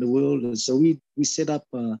fishery in the world. And so we set up,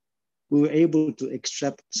 we were able to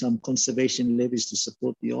extract some conservation levies to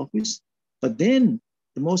support the office. But then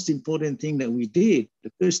the most important thing that we did,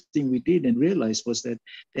 the first thing we did and realized, was that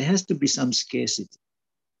there has to be some scarcity.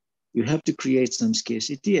 You have to create some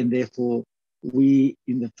scarcity. And therefore,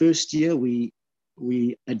 in the first year, we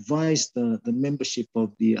advised the membership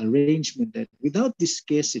of the arrangement that without this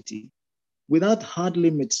scarcity, without hard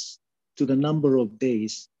limits to the number of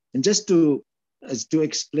days, and just to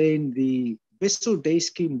explain, the Vessel Day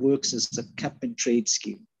Scheme works as a cap and trade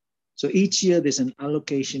scheme. So each year there's an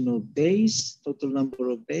allocation of days, total number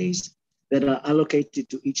of days that are allocated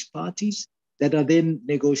to each parties that are then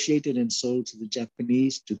negotiated and sold to the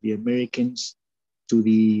Japanese, to the Americans, to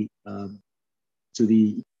the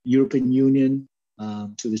European Union,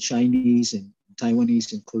 to the Chinese and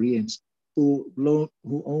Taiwanese and Koreans who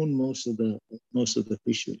own most of the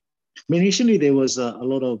fishery. I mean, initially there was a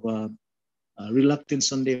lot of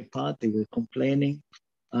reluctance on their part. They were complaining,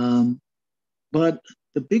 but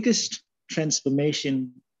the biggest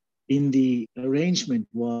transformation in the arrangement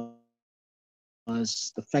was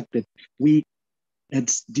the fact that we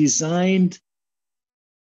It's designed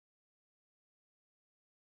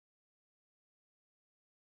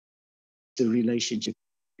the relationship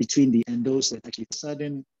between and those that actually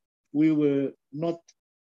sudden we were not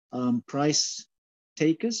price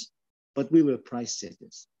takers, but we were price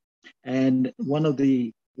setters. And one of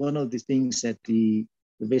the things that the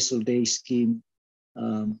Vessel Day scheme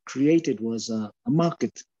created was a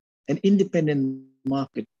market, an independent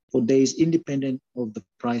market for days independent of the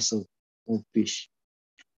price of fish.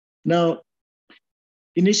 Now,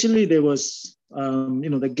 initially there was,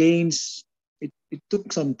 the gains, it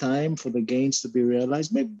took some time for the gains to be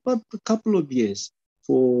realized, maybe about a couple of years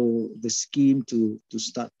for the scheme to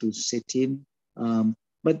start to set in.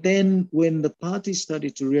 But then when the parties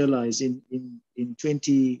started to realize in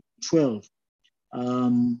 2012,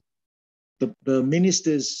 the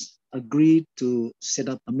ministers agreed to set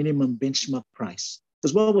up a minimum benchmark price.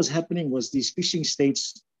 Because what was happening was these fishing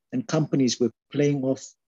states and companies were playing off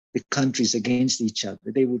the countries against each other.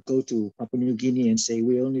 They would go to Papua New Guinea and say,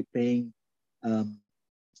 we're only paying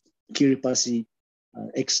Kiribati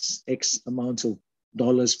X amount of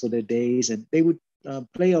dollars for their days. And they would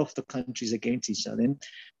play off the countries against each other. And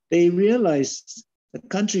they realized, the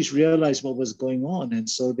countries realized what was going on. And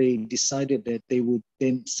so they decided that they would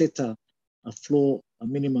then set a floor, a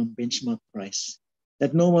minimum benchmark price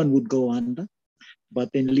that no one would go under,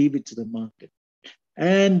 but then leave it to the market.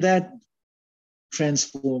 And that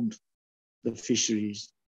transformed the fisheries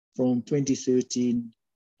from 2013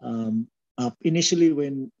 up. Initially,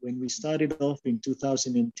 when we started off in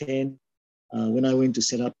 2010, when I went to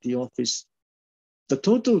set up the office, the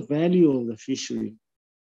total value of the fishery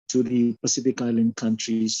to the Pacific Island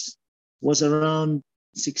countries was around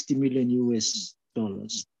 $60 million US.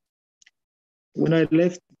 When I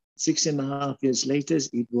left 6.5 years later,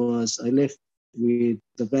 I left with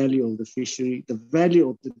the value of the fishery, the value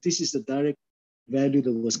of this is the direct value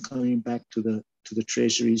that was coming back to the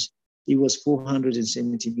treasuries. It was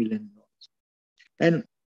 $470 million. And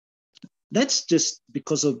that's just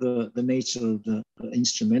because of the nature of the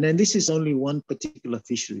instrument. And this is only one particular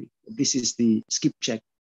fishery. This is the skipjack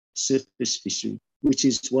surface fishery, which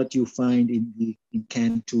is what you find in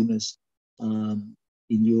canned tunas in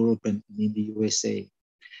Europe and in the USA.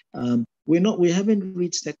 We haven't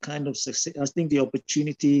reached that kind of success. I think the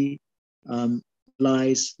opportunity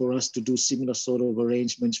lies for us to do similar sort of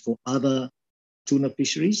arrangements for other tuna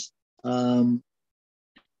fisheries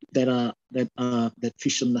that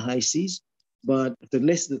fish on the high seas. But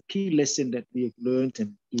the key lesson that we have learned,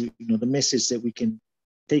 and the message that we can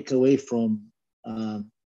take away from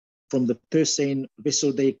the Persane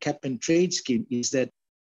Vessel Day Cap and Trade scheme is that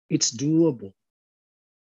it's doable,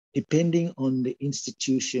 depending on the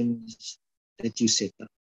institutions that you set up.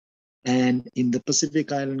 And in the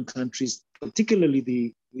Pacific Island countries, particularly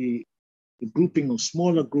the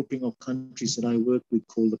smaller grouping of countries that I work with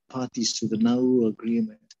called the parties to the Nauru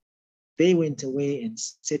Agreement, they went away and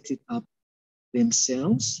set it up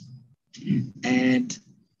themselves and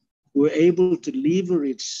were able to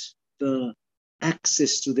leverage the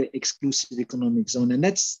access to the exclusive economic zone. And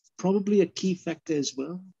that's probably a key factor as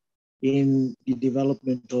well in the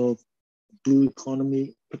development of blue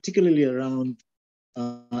economy, particularly around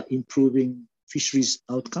improving fisheries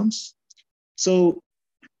outcomes. So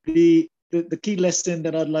the key lesson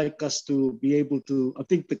that I'd like us to be able to, I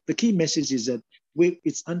think the key message is that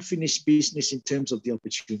it's unfinished business in terms of the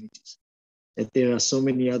opportunities, that there are so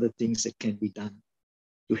many other things that can be done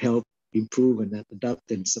to help improve and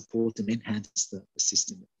adapt and support and enhance the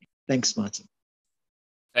system. Thanks, Martin.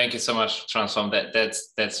 Thank you so much, Transform.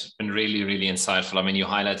 That's been really, really insightful. I mean, you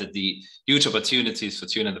highlighted the huge opportunities for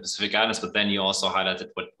tuna in the Pacific Islands, but then you also highlighted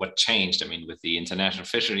what changed. I mean, with the international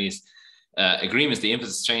fisheries agreements, the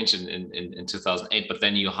impetus changed in 2008, but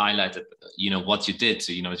then you highlighted, what you did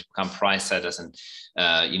to, to become price setters and,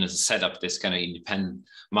 to set up this kind of independent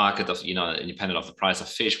market of, independent of the price of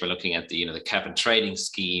fish. We're looking at the, the cap and trading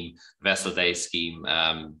scheme, Vessel Day scheme,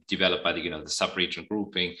 developed by the sub-regional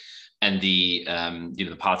grouping, and the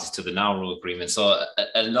the parties to the Nauru Agreement. So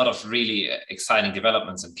a lot of really exciting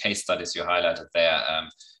developments and case studies you highlighted there.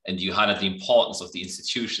 And you highlight the importance of the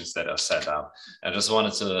institutions that are set up. I just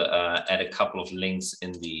wanted to add a couple of links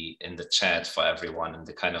in the chat for everyone and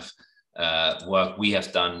the kind of work we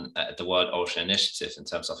have done at the World Ocean Initiative in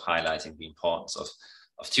terms of highlighting the importance of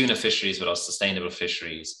tuna fisheries, but also sustainable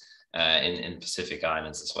fisheries, in Pacific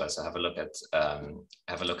Islands as well. So have a look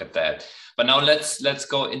at that. But now let's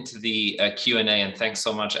go into the Q&A, and thanks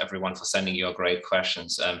so much everyone for sending your great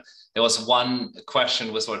questions. There was one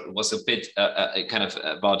question was a bit kind of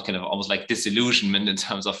about kind of almost like disillusionment in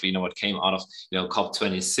terms of what came out of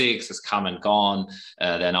COP26 has come and gone.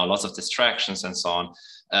 There are now lots of distractions and so on.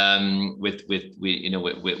 With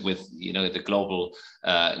the global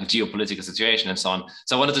geopolitical situation and so on.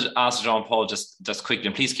 So I wanted to ask Jean-Paul just quickly,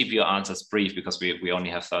 and please keep your answers brief because we only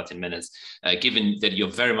have 13 minutes, given that you're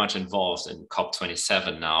very much involved in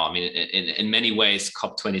COP27 now. I mean, in many ways,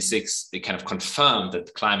 COP26, they kind of confirmed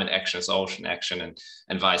that climate action is ocean action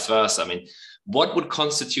and vice versa. I mean, what would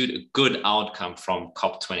constitute a good outcome from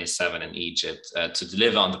COP27 in Egypt to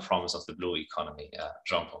deliver on the promise of the blue economy?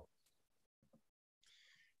 Jean-Paul.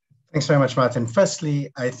 Thanks very much, Martin.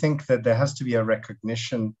 Firstly, I think that there has to be a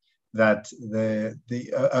recognition that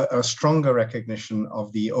a stronger recognition of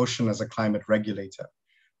the ocean as a climate regulator,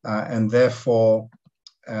 and therefore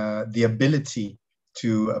the ability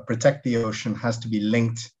to protect the ocean has to be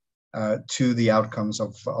linked to the outcomes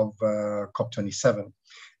of COP27.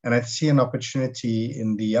 And I see an opportunity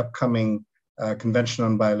in the upcoming Convention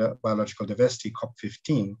on Biological Diversity,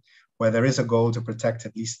 COP15, where there is a goal to protect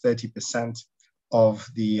at least 30% of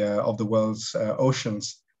the world's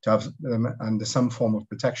oceans to have them under some form of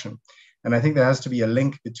protection. And I think there has to be a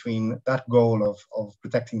link between that goal of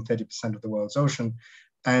protecting 30% of the world's ocean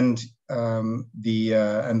and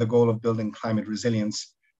the goal of building climate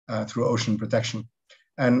resilience through ocean protection.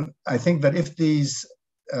 And I think that if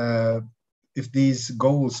these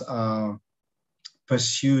goals are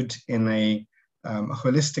pursued in a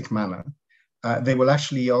holistic manner, they will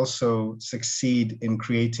actually also succeed in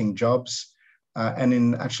creating jobs and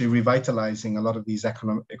in actually revitalizing a lot of these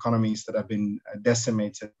economies that have been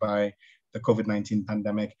decimated by the COVID-19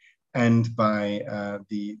 pandemic and by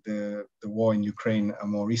the war in Ukraine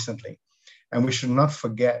more recently. And we should not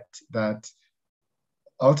forget that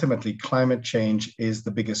ultimately climate change is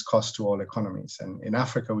the biggest cost to all economies. And in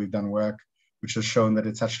Africa, we've done work which has shown that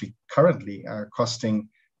it's actually currently costing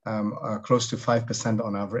close to 5%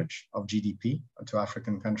 on average of GDP to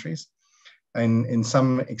African countries. And in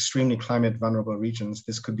some extremely climate vulnerable regions,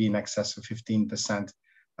 this could be in excess of 15%.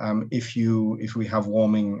 If we have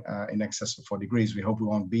warming in excess of 4 degrees, we hope we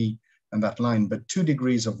won't be on that line, but 2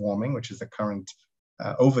 degrees of warming, which is the current,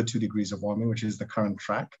 over 2 degrees of warming, which is the current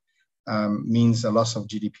track, means a loss of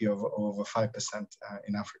GDP of over 5%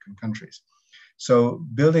 in African countries. So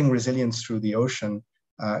building resilience through the ocean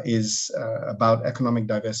is about economic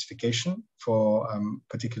diversification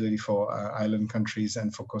particularly for island countries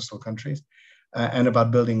and for coastal countries, and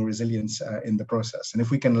about building resilience in the process. And if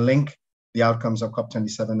we can link the outcomes of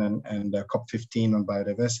COP27 and COP15 on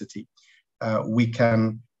biodiversity, we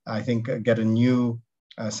can, I think, get a new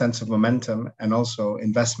sense of momentum and also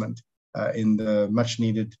investment in the much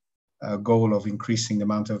needed goal of increasing the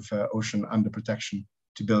amount of ocean under protection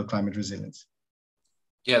to build climate resilience.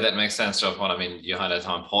 Yeah, that makes sense, Jean-Paul. I mean, you highlight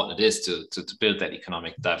how important it is to build that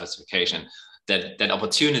economic diversification. That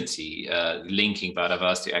opportunity linking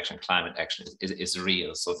biodiversity action, climate action is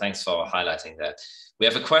real. So thanks for highlighting that. We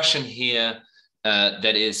have a question here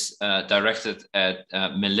that is directed at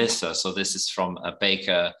Melissa. So this is from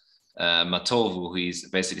Baker Matovu, who is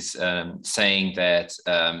basically saying that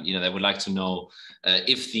they would like to know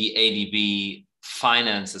if the ADB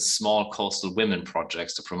finances small coastal women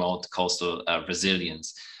projects to promote coastal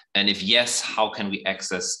resilience, and if yes, how can we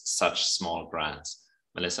access such small grants?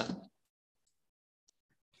 Melissa?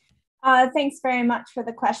 Thanks very much for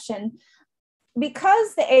the question.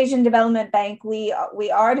 Because the Asian Development Bank, we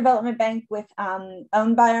are a development bank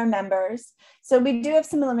owned by our members, so we do have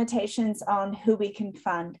some limitations on who we can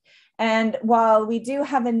fund. And while we do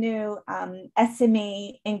have a new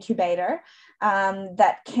SME incubator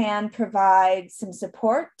that can provide some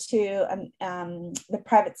support to the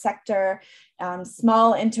private sector,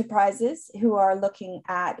 small enterprises who are looking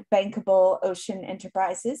at bankable ocean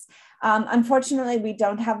enterprises, unfortunately, we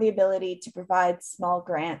don't have the ability to provide small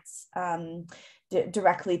grants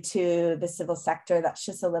directly to the civil sector. That's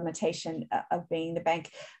just a limitation of being the bank.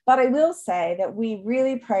 But I will say that we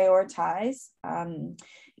really prioritize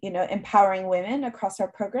empowering women across our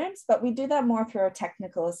programs, but we do that more through our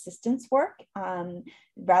technical assistance work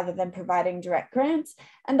rather than providing direct grants,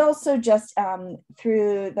 and also just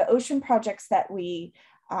through the ocean projects that we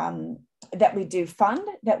do fund,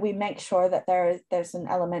 that we make sure that there's an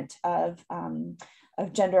element of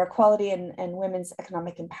gender equality and women's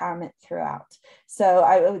economic empowerment throughout. So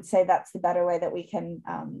I would say that's the better way that we can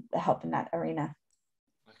help in that arena.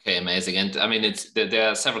 Okay, amazing. And I mean, there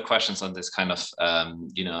are several questions on this kind of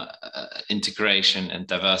integration and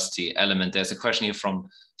diversity element. There's a question here from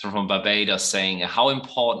Barbados saying, how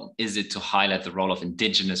important is it to highlight the role of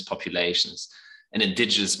indigenous populations and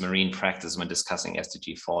indigenous marine practice when discussing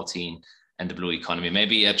SDG 14 and the blue economy?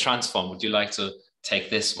 Maybe Transform, would you like to take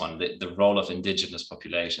this one, the role of indigenous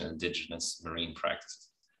population and indigenous marine practices?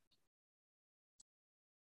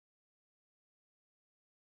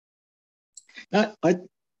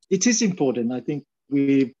 It is important. I think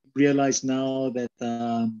we realize now that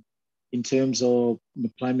in terms of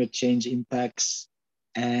the climate change impacts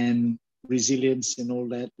and resilience and all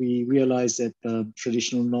that, we realize that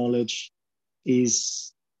traditional knowledge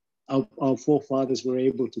is, our forefathers were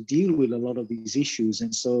able to deal with a lot of these issues.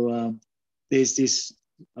 And so there's this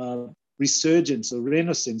resurgence or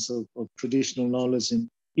renaissance of traditional knowledge, and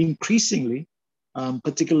increasingly,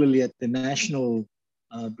 particularly at the national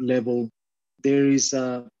level, there is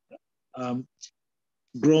a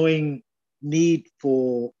growing need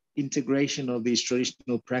for integration of these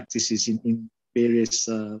traditional practices in various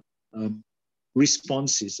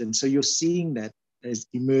responses. And so you're seeing that as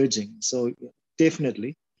emerging. So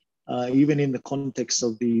definitely, even in the context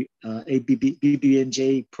of the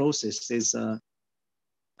BBNJ process, there's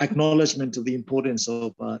acknowledgement of the importance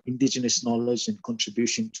of indigenous knowledge and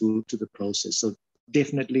contribution to the process. So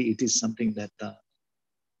definitely it is something that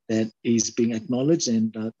that is being acknowledged,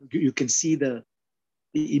 and you can see the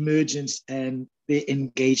emergence and the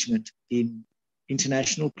engagement in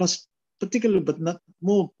international, plus particularly, but not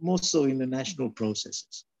more so in the national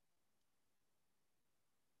processes.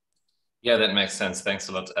 Yeah, that makes sense. Thanks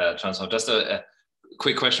a lot, Transform. Just a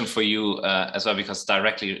quick question for you as well, because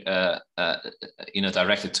directly,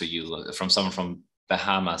 directed to you from someone from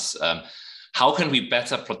Bahamas. How can we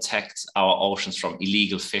better protect our oceans from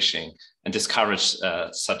illegal fishing and discourage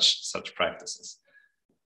such practices?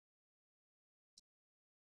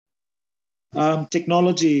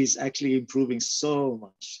 Technology is actually improving so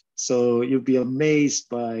much. So you'll be amazed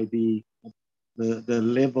by the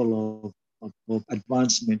level of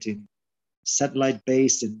advancement in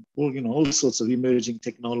satellite-based and all sorts of emerging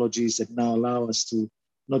technologies that now allow us to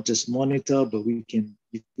not just monitor, but you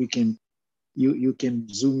can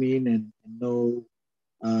zoom in and know.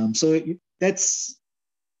 So that's,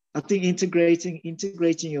 I think,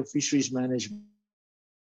 integrating your fisheries management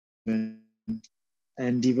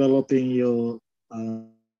and developing your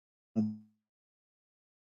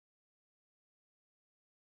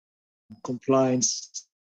compliance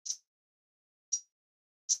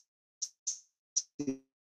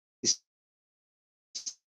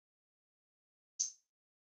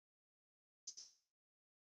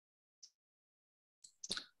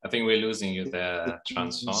I think we're losing you there,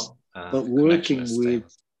 Transform. But working with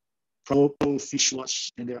Propel,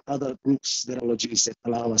 Fishwatch, and there are other groups, technologies that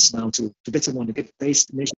allow us now to better monitor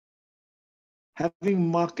based measures.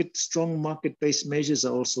 Having strong market-based measures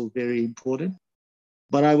are also very important.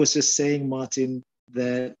 But I was just saying, Martin,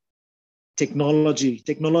 that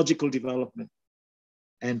technological development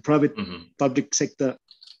and public sector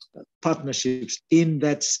partnerships in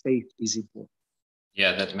that space is important.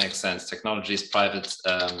 Yeah, that makes sense. Technologies, private,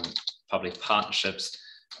 public partnerships.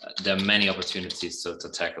 There are many opportunities to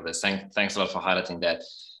tackle this. Thanks a lot for highlighting that.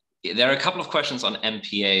 There are a couple of questions on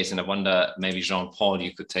MPAs, and I wonder, maybe Jean-Paul,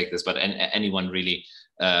 you could take this, but anyone really.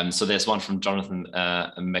 So there's one from Jonathan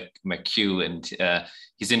McHugh, and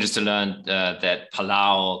he's interested to learn that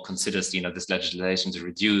Palau considers this legislation to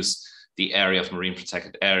reduce the area of marine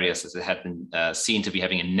protected areas, as it had been seen to be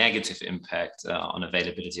having a negative impact on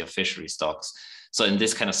availability of fishery stocks. So in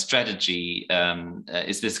this kind of strategy,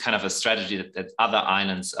 is this kind of a strategy that other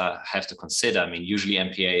islands have to consider? I mean, usually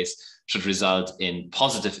MPAs should result in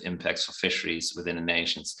positive impacts for fisheries within the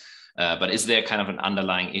nations. But is there kind of an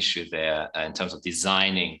underlying issue there in terms of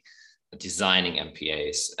designing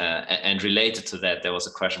MPAs? And related to that, there was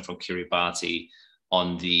a question from Kiribati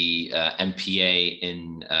on the MPA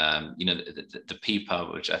in the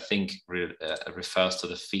PIPA, which I think refers to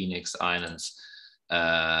the Phoenix Islands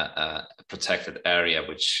protected area,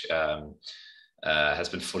 which has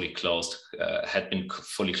been fully closed, had been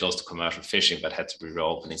fully closed to commercial fishing, but had to be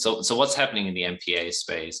reopening. So what's happening in the MPA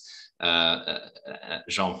space?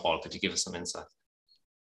 Jean-Paul, could you give us some insight?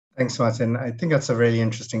 Thanks, Martin. I think that's a really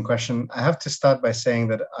interesting question. I have to start by saying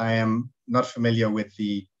that I am not familiar with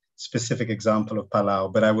the specific example of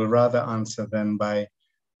Palau, but I will rather answer then by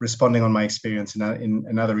responding on my experience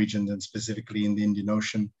in other regions, and specifically in the Indian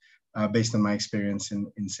Ocean, based on my experience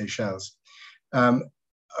in Seychelles.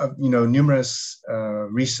 Numerous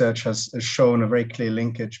research has shown a very clear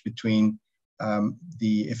linkage between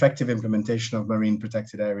the effective implementation of marine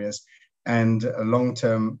protected areas and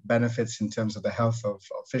long-term benefits in terms of the health of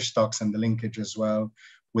fish stocks and the linkage as well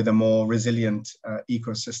with a more resilient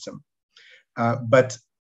ecosystem. But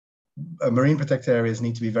marine protected areas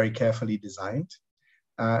need to be very carefully designed.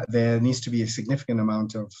 There needs to be a significant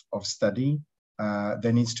amount of study.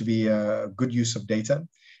 There needs to be a good use of data.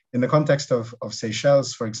 In the context of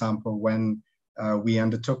Seychelles, for example, when we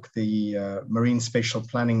undertook the marine spatial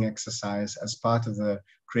planning exercise as part of the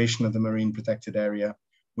creation of the marine protected area,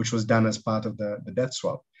 which was done as part of the debt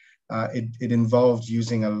swap, it involved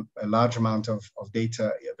using a large amount of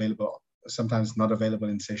data available, sometimes not available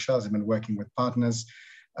in Seychelles. I've been working with partners,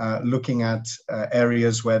 looking at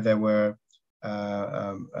areas where there were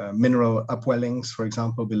mineral upwellings, for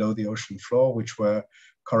example, below the ocean floor, which were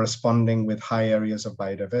corresponding with high areas of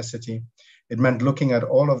biodiversity. It meant looking at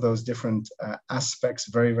all of those different aspects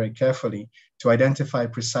very, very carefully to identify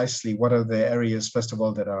precisely what are the areas, first of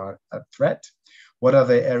all, that are a threat, what are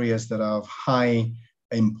the areas that are of high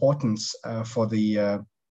importance for the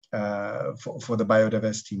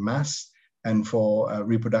biodiversity mass and for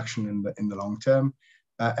reproduction in the long term,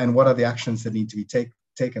 and what are the actions that need to be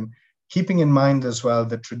taken, keeping in mind as well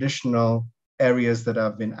the traditional areas that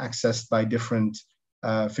have been accessed by different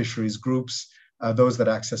fisheries groups, those that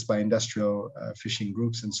are accessed by industrial fishing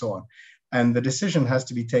groups, and so on. And the decision has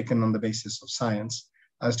to be taken on the basis of science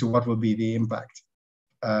as to what will be the impact,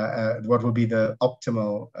 what will be the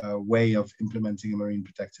optimal way of implementing a marine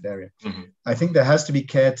protected area. Mm-hmm. I think there has to be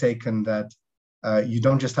care taken that you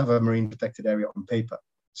don't just have a marine protected area on paper.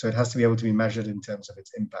 So it has to be able to be measured in terms of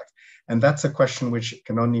its impact. And that's a question which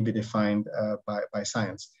can only be defined by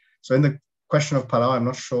science. So in the question of Palau, I'm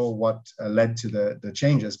not sure what led to the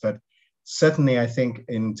changes, but certainly I think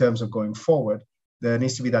in terms of going forward, there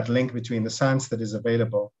needs to be that link between the science that is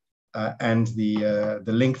available and the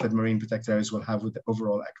link that marine protected areas will have with the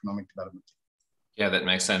overall economic development. Yeah, that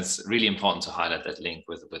makes sense. Really important to highlight that link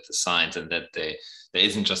with the science, and that there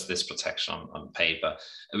isn't just this protection on paper.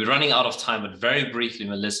 We're running out of time, but very briefly,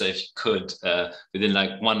 Melissa, if you could, within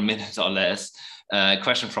like 1 minute or less, a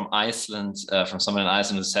question from Iceland, from someone in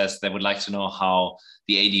Iceland who says they would like to know how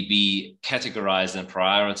the ADB categorized and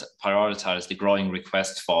prioritized the growing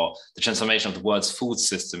request for the transformation of the world's food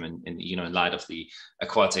system in light of the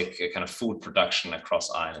aquatic kind of food production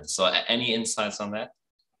across islands. So any insights on that?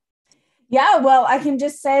 Yeah, well, I can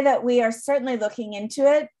just say that we are certainly looking into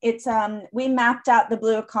it. It's we mapped out the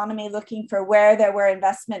blue economy looking for where there were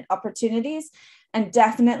investment opportunities, and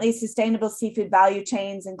definitely sustainable seafood value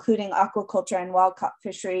chains, including aquaculture and wild-caught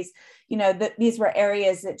fisheries. You know, these were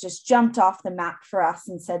areas that just jumped off the map for us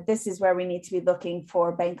and said, this is where we need to be looking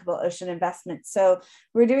for bankable ocean investment. So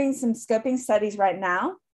we're doing some scoping studies right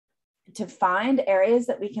now to find areas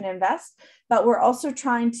that we can invest, but we're also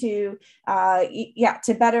trying to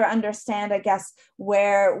better understand, I guess,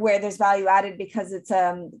 where there's value added, because it's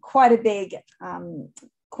quite a big,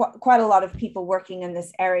 quite a lot of people working in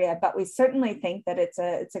this area. But we certainly think that it's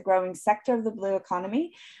a growing sector of the blue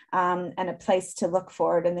economy, and a place to look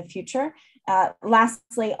forward in the future.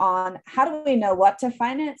 Lastly, on how do we know what to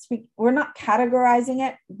finance? We're not categorizing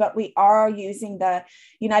it, but we are using the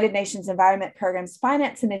United Nations Environment Programme's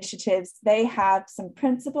finance initiatives. They have some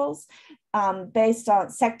principles based on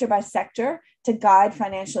sector by sector to guide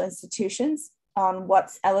financial institutions on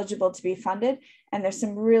what's eligible to be funded. And there's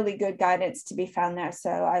some really good guidance to be found there. So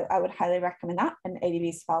I would highly recommend that, and ADB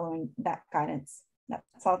is following that guidance.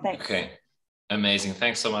 That's all. Thanks. Okay. Amazing.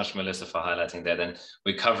 Thanks so much, Melissa, for highlighting that. And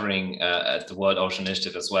we're covering at the World Ocean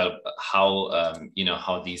Initiative as well, how,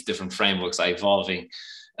 how these different frameworks are evolving.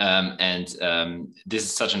 This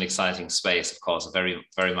is such an exciting space, of course, very,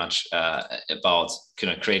 very much about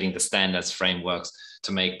creating the standards, frameworks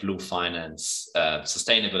to make blue finance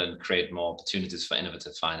sustainable and create more opportunities for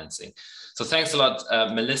innovative financing. So thanks a lot,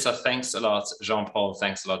 Melissa. Thanks a lot, Jean-Paul.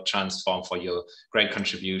 Thanks a lot, Transform, for your great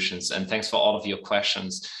contributions. And thanks for all of your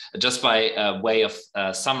questions. Just by way of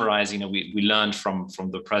summarizing, we learned from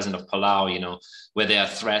the president of Palau, where there are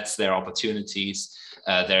threats, there are opportunities.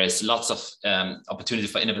 There is lots of opportunity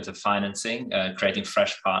for innovative financing, creating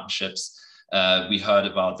fresh partnerships. We heard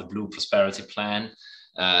about the Blue Prosperity Plan.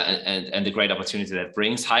 And the great opportunity that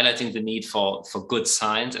brings, highlighting the need for good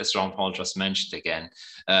science, as Jean-Paul just mentioned again,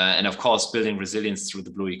 and of course building resilience through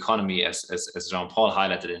the blue economy, as Jean-Paul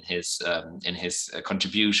highlighted in his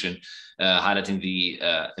contribution, highlighting the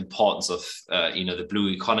importance of the blue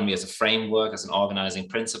economy as a framework, as an organizing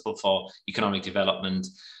principle for economic development.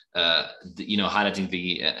 Highlighting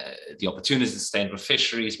the opportunities of sustainable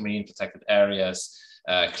fisheries, marine protected areas,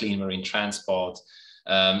 clean marine transport.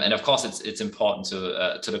 And of course, it's important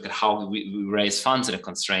to look at how we raise funds in a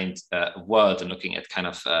constrained world, and looking at kind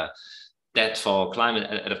of debt for climate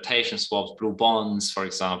adaptation swaps, blue bonds, for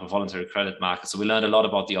example, voluntary credit markets. So we learned a lot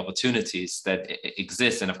about the opportunities that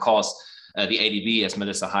exist. And of course, the ADB, as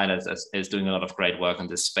Melissa highlights, is doing a lot of great work in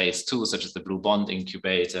this space too, such as the Blue Bond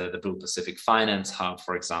Incubator, the Blue Pacific Finance Hub,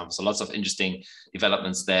 for example. So lots of interesting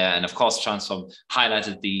developments there. And of course, Transform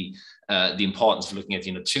highlighted the importance of looking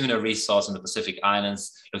at tuna resource in the Pacific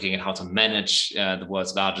Islands, looking at how to manage the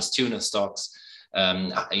world's largest tuna stocks.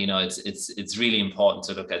 It's really important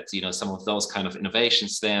to look at some of those kind of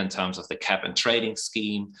innovations there in terms of the cap and trading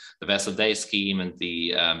scheme, the vessel day scheme, and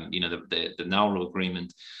the Nauru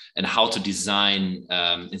agreement, and how to design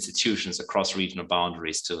institutions across regional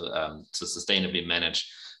boundaries to sustainably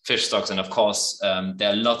manage fish stocks. And of course, there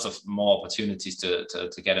are lots of more opportunities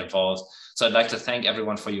to get involved. So I'd like to thank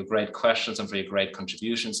everyone for your great questions and for your great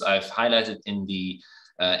contributions. I've highlighted in the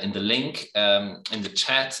link in the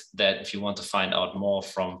chat that if you want to find out more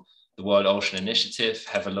from the World Ocean Initiative,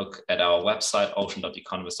 have a look at our website,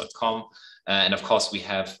 ocean.economist.com. And of course, we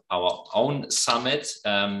have our own summit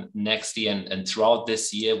next year. And throughout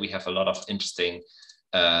this year, we have a lot of interesting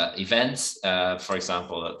events. For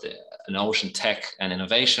example, an Ocean Tech and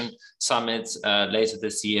Innovation Summit later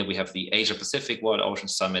this year. We have the Asia Pacific World Ocean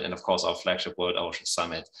Summit, and of course, our flagship World Ocean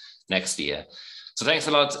Summit next year. So thanks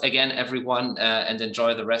a lot again, everyone, and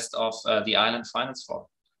enjoy the rest of the Island Finance Forum.